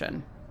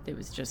malnutrition. It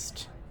was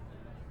just...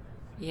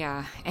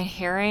 Yeah, and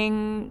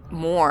hearing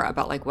more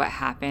about, what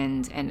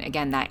happened, and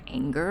again, that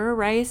anger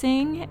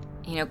rising,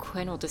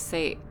 Quinn will just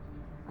say,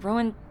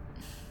 Rowan,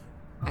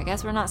 I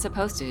guess we're not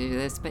supposed to do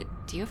this, but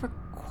do you ever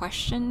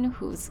question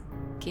who's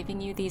giving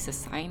you these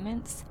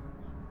assignments?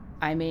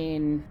 I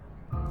mean,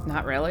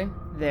 not really.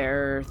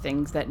 There are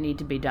things that need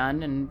to be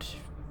done, and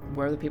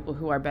we're the people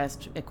who are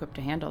best equipped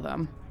to handle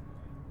them.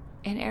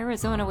 In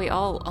Arizona, we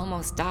all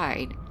almost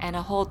died, and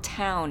a whole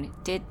town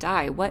did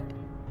die. What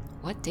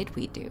did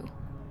we do?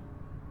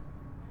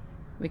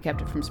 We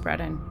kept it from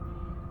spreading.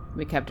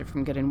 We kept it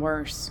from getting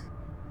worse.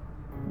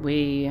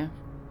 We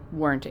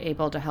weren't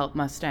able to help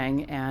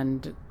Mustang,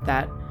 and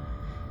that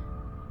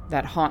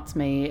haunts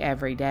me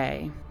every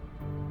day.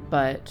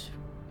 But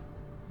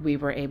we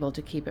were able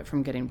to keep it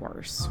from getting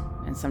worse.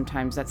 And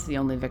sometimes that's the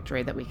only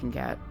victory that we can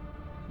get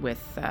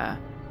with the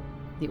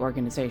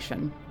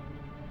organization.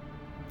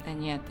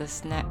 And yet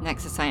this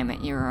next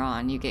assignment you were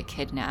on, you get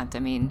kidnapped. I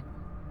mean...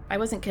 I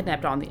wasn't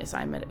kidnapped on the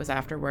assignment. It was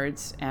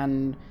afterwards,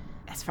 and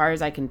as far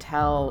as I can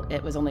tell,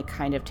 it was only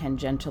kind of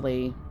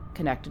tangentially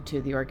connected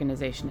to the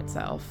organization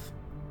itself.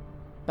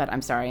 But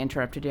I'm sorry, I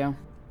interrupted you.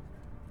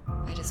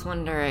 I just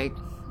wonder,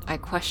 I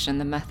question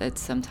the methods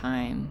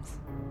sometimes.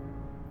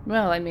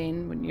 Well, I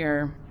mean, when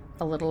you're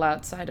a little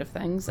outside of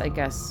things, I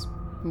guess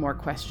more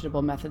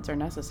questionable methods are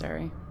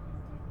necessary.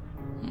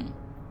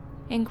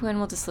 And Quinn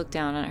will just look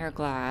down at her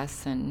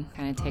glass and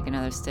kind of take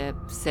another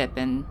sip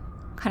and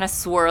kind of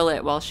swirl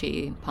it while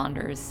she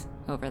ponders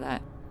over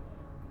that.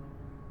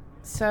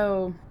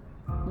 So,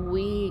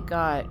 we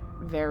got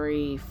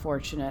very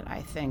fortunate,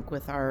 I think,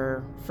 with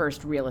our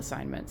first real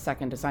assignment.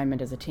 Second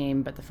assignment as a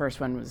team, but the first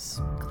one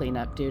was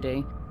cleanup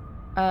duty.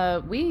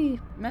 We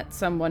met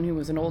someone who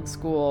was an old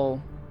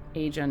school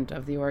agent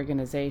of the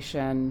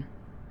organization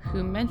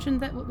who mentioned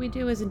that what we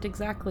do isn't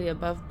exactly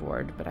above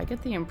board, but I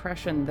get the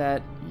impression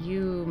that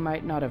you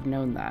might not have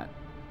known that.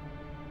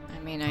 I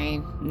mean,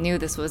 I knew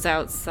this was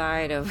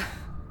outside of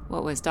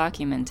what was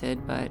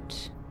documented,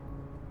 but...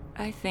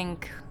 I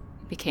think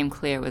it became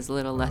clear it was a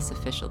little less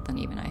official than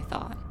even I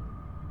thought.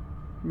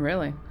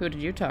 Really? Who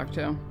did you talk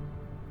to?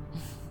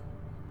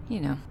 You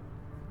know,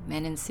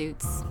 men in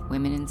suits,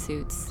 women in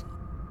suits.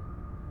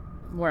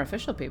 More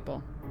official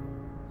people.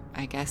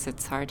 I guess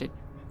it's hard to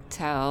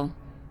tell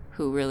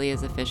who really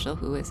is official,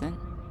 who isn't.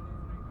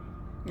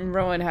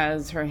 Rowan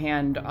has her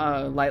hand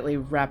lightly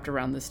wrapped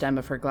around the stem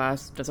of her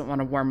glass, doesn't want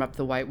to warm up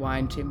the white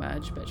wine too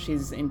much, but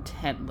she's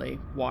intently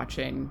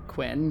watching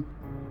Quinn.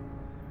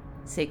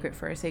 Secret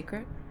for a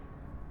secret?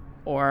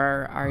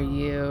 Or are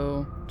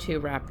you too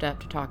wrapped up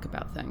to talk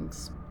about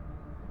things?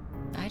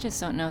 I just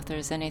don't know if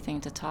there's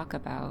anything to talk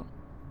about.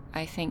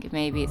 I think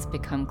maybe it's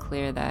become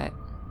clear that,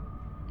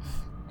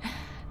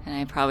 and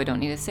I probably don't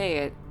need to say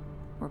it,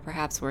 we're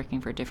perhaps working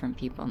for different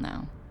people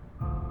now.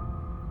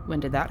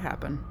 When did that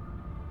happen?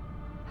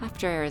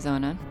 After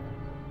Arizona.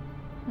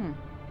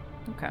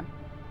 Okay.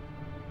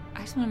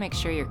 I just want to make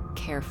sure you're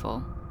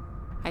careful.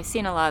 I've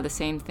seen a lot of the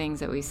same things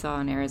that we saw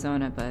in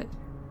Arizona, but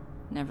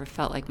never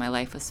felt like my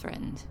life was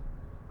threatened.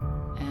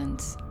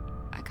 And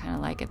I kind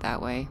of like it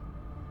that way.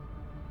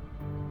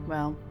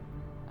 Well,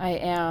 I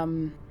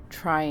am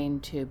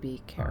trying to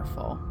be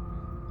careful.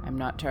 I'm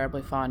not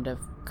terribly fond of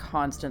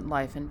constant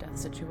life and death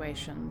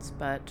situations,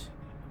 but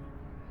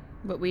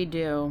what we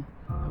do,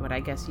 what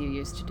I guess you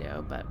used to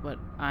do, but what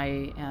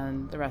I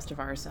and the rest of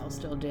our cells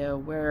still do,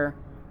 we're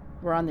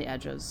on the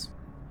edges.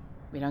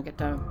 We don't get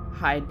to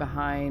hide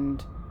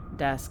behind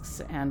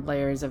desks and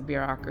layers of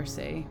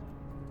bureaucracy.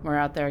 We're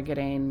out there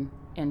getting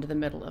into the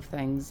middle of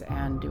things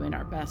and doing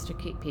our best to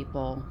keep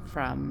people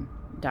from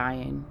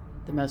dying.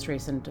 The most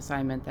recent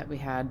assignment that we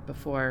had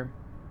before,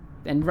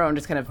 and Rowan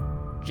just kind of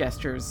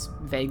gestures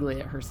vaguely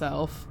at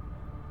herself,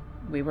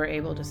 we were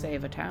able to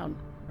save a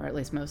town, or at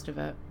least most of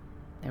it.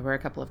 There were a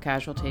couple of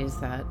casualties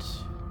that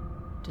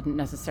didn't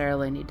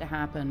necessarily need to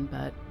happen,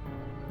 but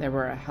there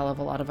were a hell of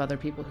a lot of other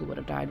people who would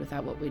have died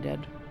without what we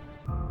did.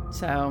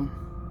 So,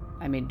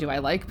 I mean, do I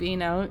like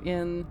being out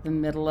in the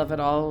middle of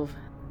it all?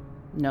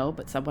 No,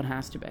 but someone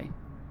has to be.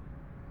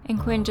 And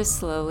Quinn just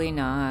slowly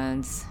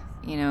nods,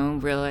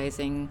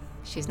 realizing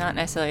she's not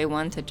necessarily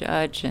one to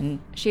judge, and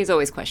she's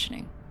always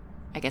questioning.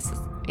 I guess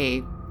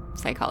a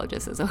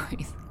psychologist is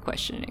always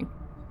questioning.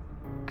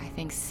 I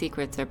think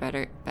secrets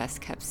are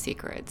best kept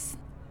secrets.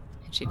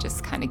 And she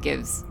just kind of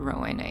gives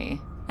Rowan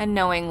a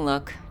knowing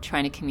look,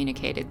 trying to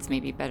communicate it's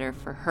maybe better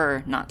for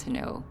her not to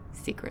know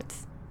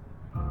secrets.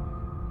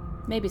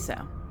 Maybe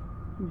so.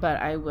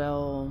 But I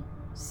will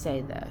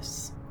say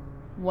this.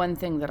 One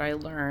thing that I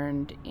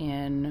learned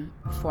in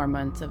 4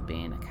 months of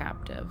being a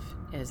captive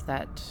is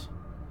that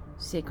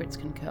secrets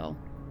can kill.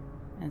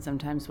 And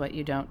sometimes what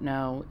you don't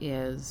know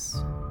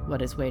is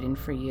what is waiting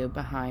for you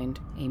behind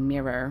a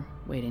mirror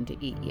waiting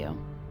to eat you.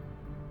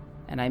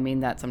 And I mean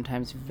that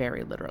sometimes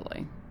very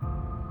literally.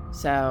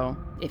 So,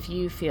 if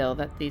you feel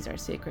that these are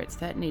secrets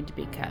that need to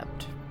be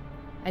kept,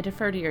 I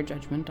defer to your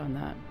judgment on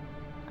that.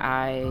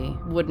 I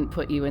wouldn't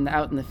put you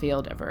out in the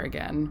field ever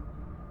again,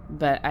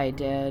 but I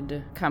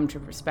did come to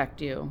respect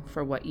you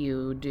for what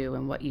you do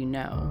and what you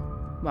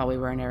know while we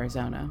were in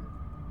Arizona.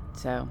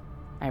 So,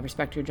 I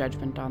respect your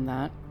judgment on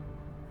that.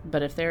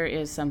 But if there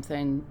is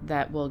something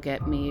that will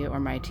get me or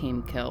my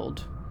team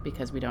killed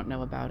because we don't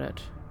know about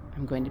it,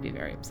 I'm going to be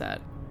very upset.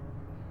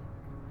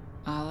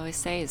 All I always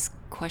say is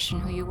question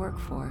who you work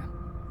for.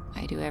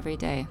 I do every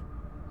day.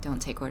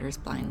 Don't take orders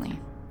blindly.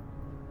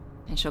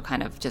 And she'll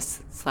kind of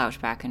just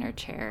slouch back in her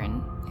chair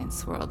and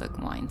swirl the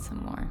wine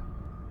some more.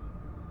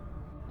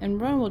 And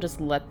Rowan will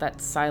just let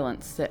that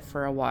silence sit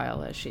for a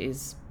while as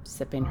she's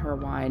sipping her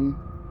wine.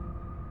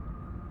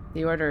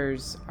 The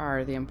orders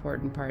are the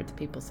important part. The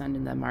people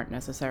sending them aren't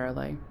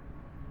necessarily.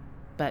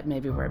 But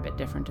maybe we're a bit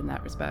different in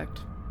that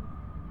respect.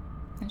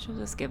 And she'll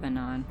just give a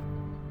nod.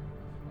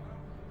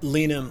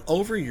 Lena,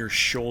 over your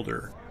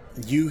shoulder,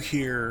 you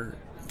hear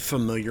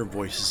familiar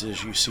voices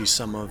as you see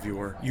some of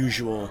your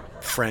usual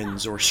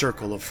friends or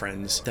circle of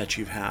friends that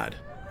you've had.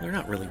 They're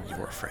not really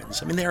your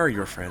friends. I mean, they are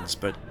your friends,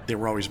 but they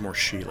were always more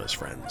Sheila's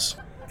friends.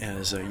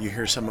 As you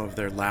hear some of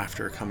their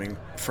laughter coming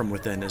from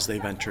within as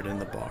they've entered in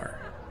the bar.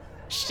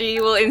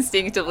 She will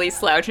instinctively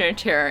slouch in her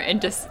chair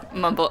and just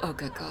mumble, "Oh,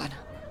 good God."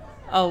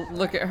 I'll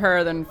look at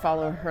her, then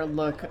follow her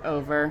look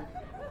over.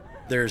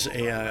 There's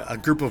a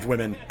group of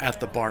women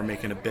at the bar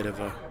making a bit of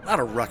not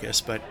a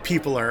ruckus, but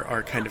people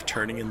are kind of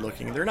turning and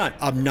looking. They're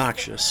not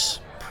obnoxious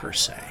per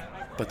se,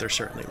 but they're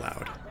certainly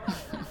loud.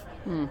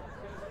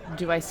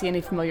 Do I see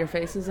any familiar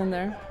faces in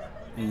there?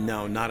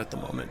 No, not at the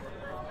moment.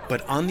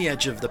 But on the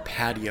edge of the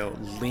patio,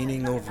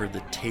 leaning over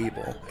the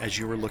table, as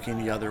you were looking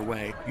the other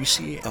way, you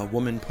see a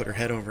woman put her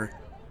head over.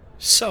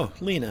 "So,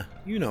 Lena,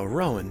 you know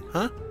Rowan,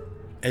 huh?"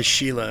 As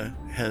Sheila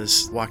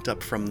has walked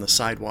up from the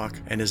sidewalk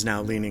and is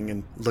now leaning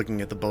and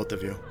looking at the both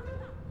of you.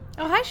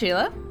 Oh, hi,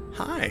 Sheila.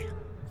 Hi.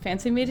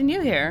 Fancy meeting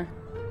you here.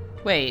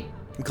 Wait.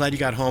 I'm glad you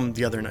got home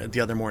the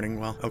other morning.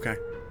 Well, okay.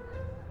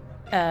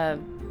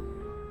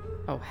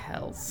 Oh,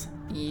 hells.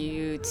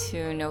 You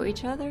two know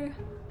each other?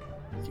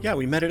 Yeah,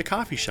 we met at a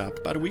coffee shop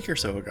about a week or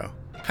so ago.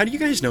 How do you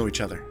guys know each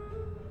other?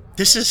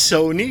 This is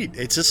so neat.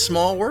 It's a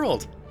small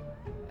world.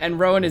 And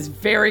Rowan is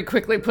very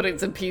quickly putting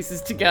some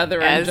pieces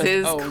together. As and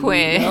is just,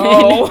 Quinn.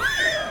 No.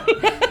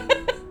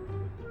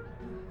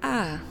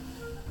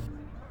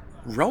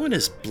 Rowan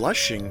is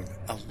blushing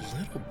a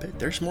little bit.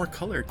 There's more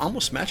color,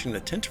 almost matching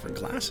the tint of her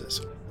glasses.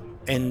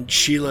 And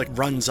Sheila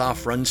runs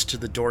to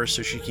the door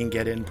so she can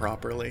get in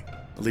properly,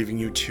 leaving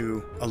you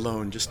two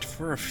alone just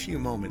for a few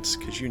moments,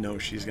 because you know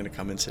she's going to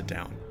come and sit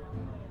down.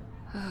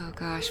 Oh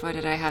gosh, why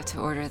did I have to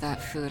order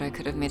that food? I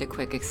could have made a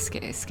quick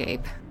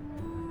escape.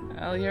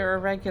 Well, you're a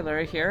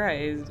regular here.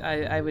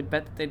 I would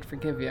bet that they'd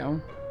forgive you.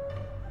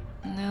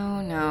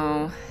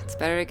 No. It's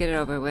better to get it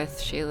over with.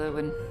 Sheila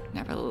would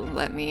never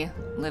let me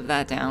live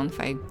that down if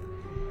I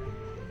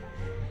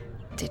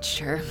ditched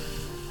her.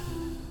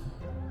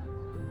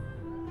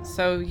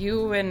 So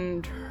you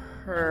and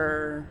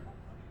her...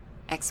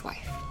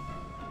 Ex-wife.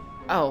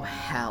 Oh,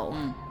 hell.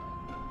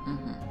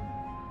 Mm-hmm.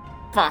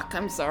 Fuck,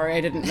 I'm sorry,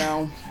 I didn't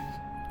know.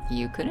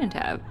 You couldn't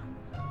have.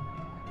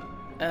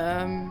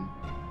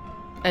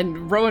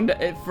 And Rowan,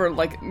 for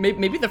like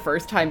maybe the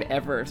first time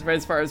ever,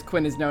 as far as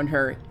Quinn has known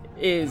her,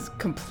 is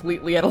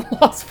completely at a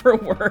loss for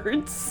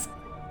words.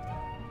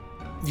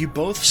 You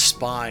both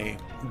spy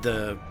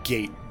the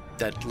gate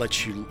that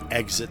lets you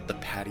exit the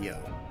patio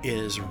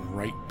is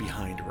right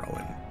behind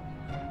Rowan.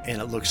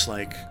 And it looks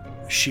like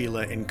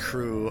Sheila and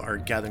crew are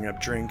gathering up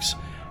drinks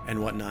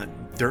and whatnot.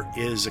 There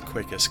is a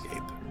quick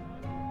escape.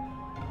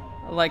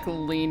 Like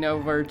lean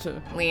over to...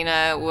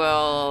 Lena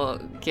will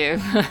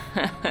give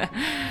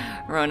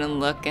Ronan a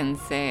look and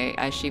say,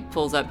 as she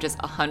pulls up just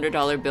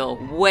 $100 bill,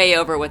 way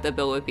over what the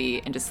bill would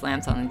be, and just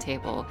slams on the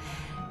table,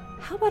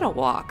 how about a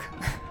walk?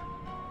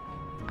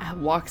 A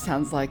walk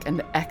sounds like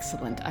an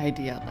excellent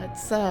idea.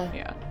 Let's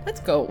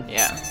go.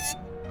 Yeah.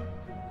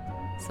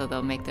 So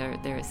they'll make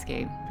their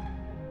escape.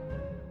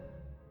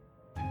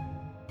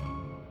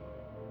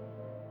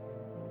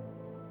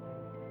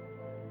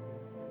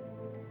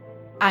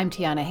 I'm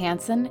Tiana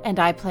Hansen, and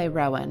I play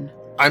Rowan.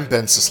 I'm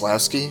Ben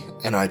Sislowski,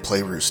 and I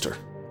play Rooster.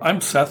 I'm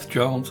Seth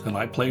Jones, and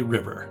I play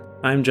River.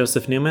 I'm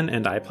Joseph Newman,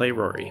 and I play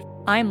Rory.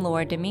 I'm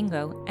Laura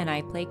Domingo, and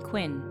I play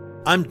Quinn.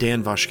 I'm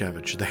Dan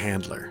Vashkevich, the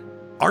Handler.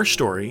 Our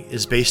story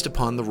is based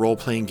upon the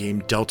role-playing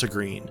game Delta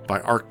Green by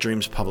Arc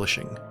Dreams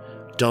Publishing.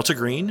 Delta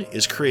Green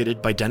is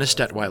created by Dennis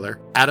Detweiler,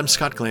 Adam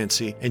Scott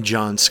Glancy, and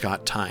John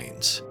Scott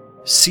Tynes.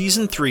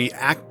 Season 3,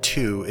 Act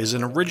 2 is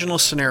an original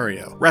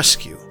scenario,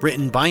 Rescue,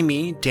 written by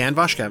me, Dan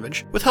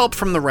Vashkevich, with help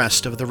from the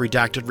rest of the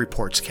Redacted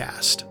Reports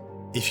cast.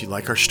 If you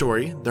like our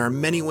story, there are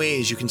many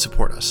ways you can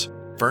support us.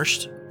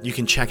 First, you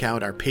can check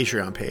out our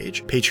Patreon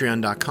page,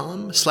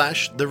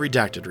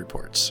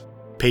 patreon.com/theredactedreports.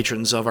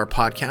 Patrons of our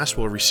podcast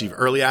will receive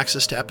early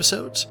access to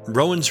episodes,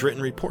 Rowan's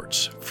written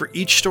reports for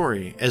each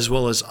story, as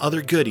well as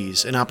other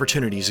goodies and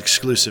opportunities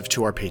exclusive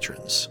to our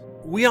patrons.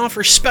 We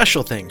offer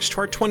special thanks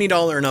to our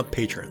 $20 and up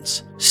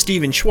patrons: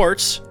 Stephen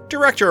Schwartz,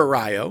 Director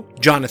Arayo,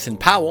 Jonathan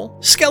Powell,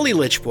 Skelly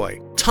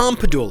Lichboy, Tom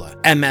Padula,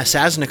 MS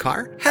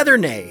Asnikar, Heather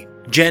Ney,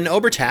 Jen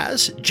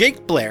Obertaz,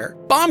 Jake Blair,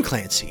 Bomb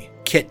Clancy,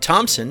 Kit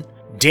Thompson,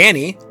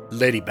 Danny,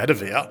 Lady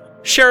Bedivere,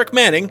 Sherrick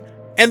Manning,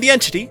 and the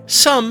entity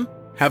some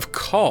have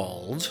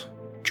called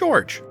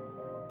George.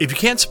 If you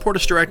can't support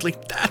us directly,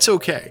 that's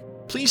okay.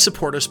 Please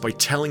support us by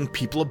telling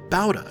people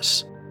about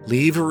us.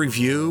 Leave a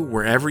review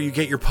wherever you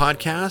get your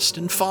podcast,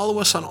 and follow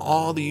us on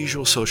all the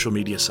usual social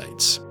media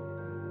sites.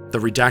 The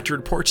Redacted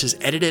Reports is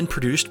edited and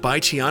produced by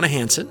Tiana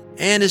Hansen,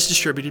 and is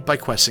distributed by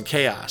Quest and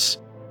Chaos.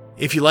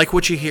 If you like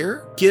what you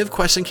hear, give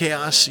Quest and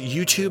Chaos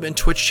YouTube and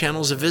Twitch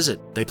channels a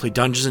visit. They play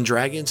Dungeons &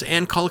 Dragons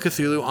and Call of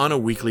Cthulhu on a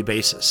weekly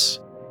basis.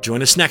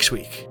 Join us next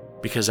week,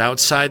 because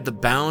outside the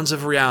bounds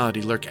of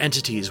reality lurk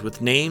entities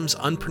with names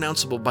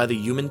unpronounceable by the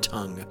human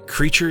tongue,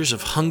 creatures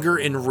of hunger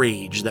and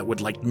rage that would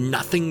like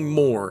nothing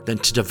more than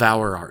to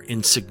devour our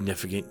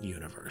insignificant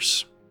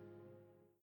universe.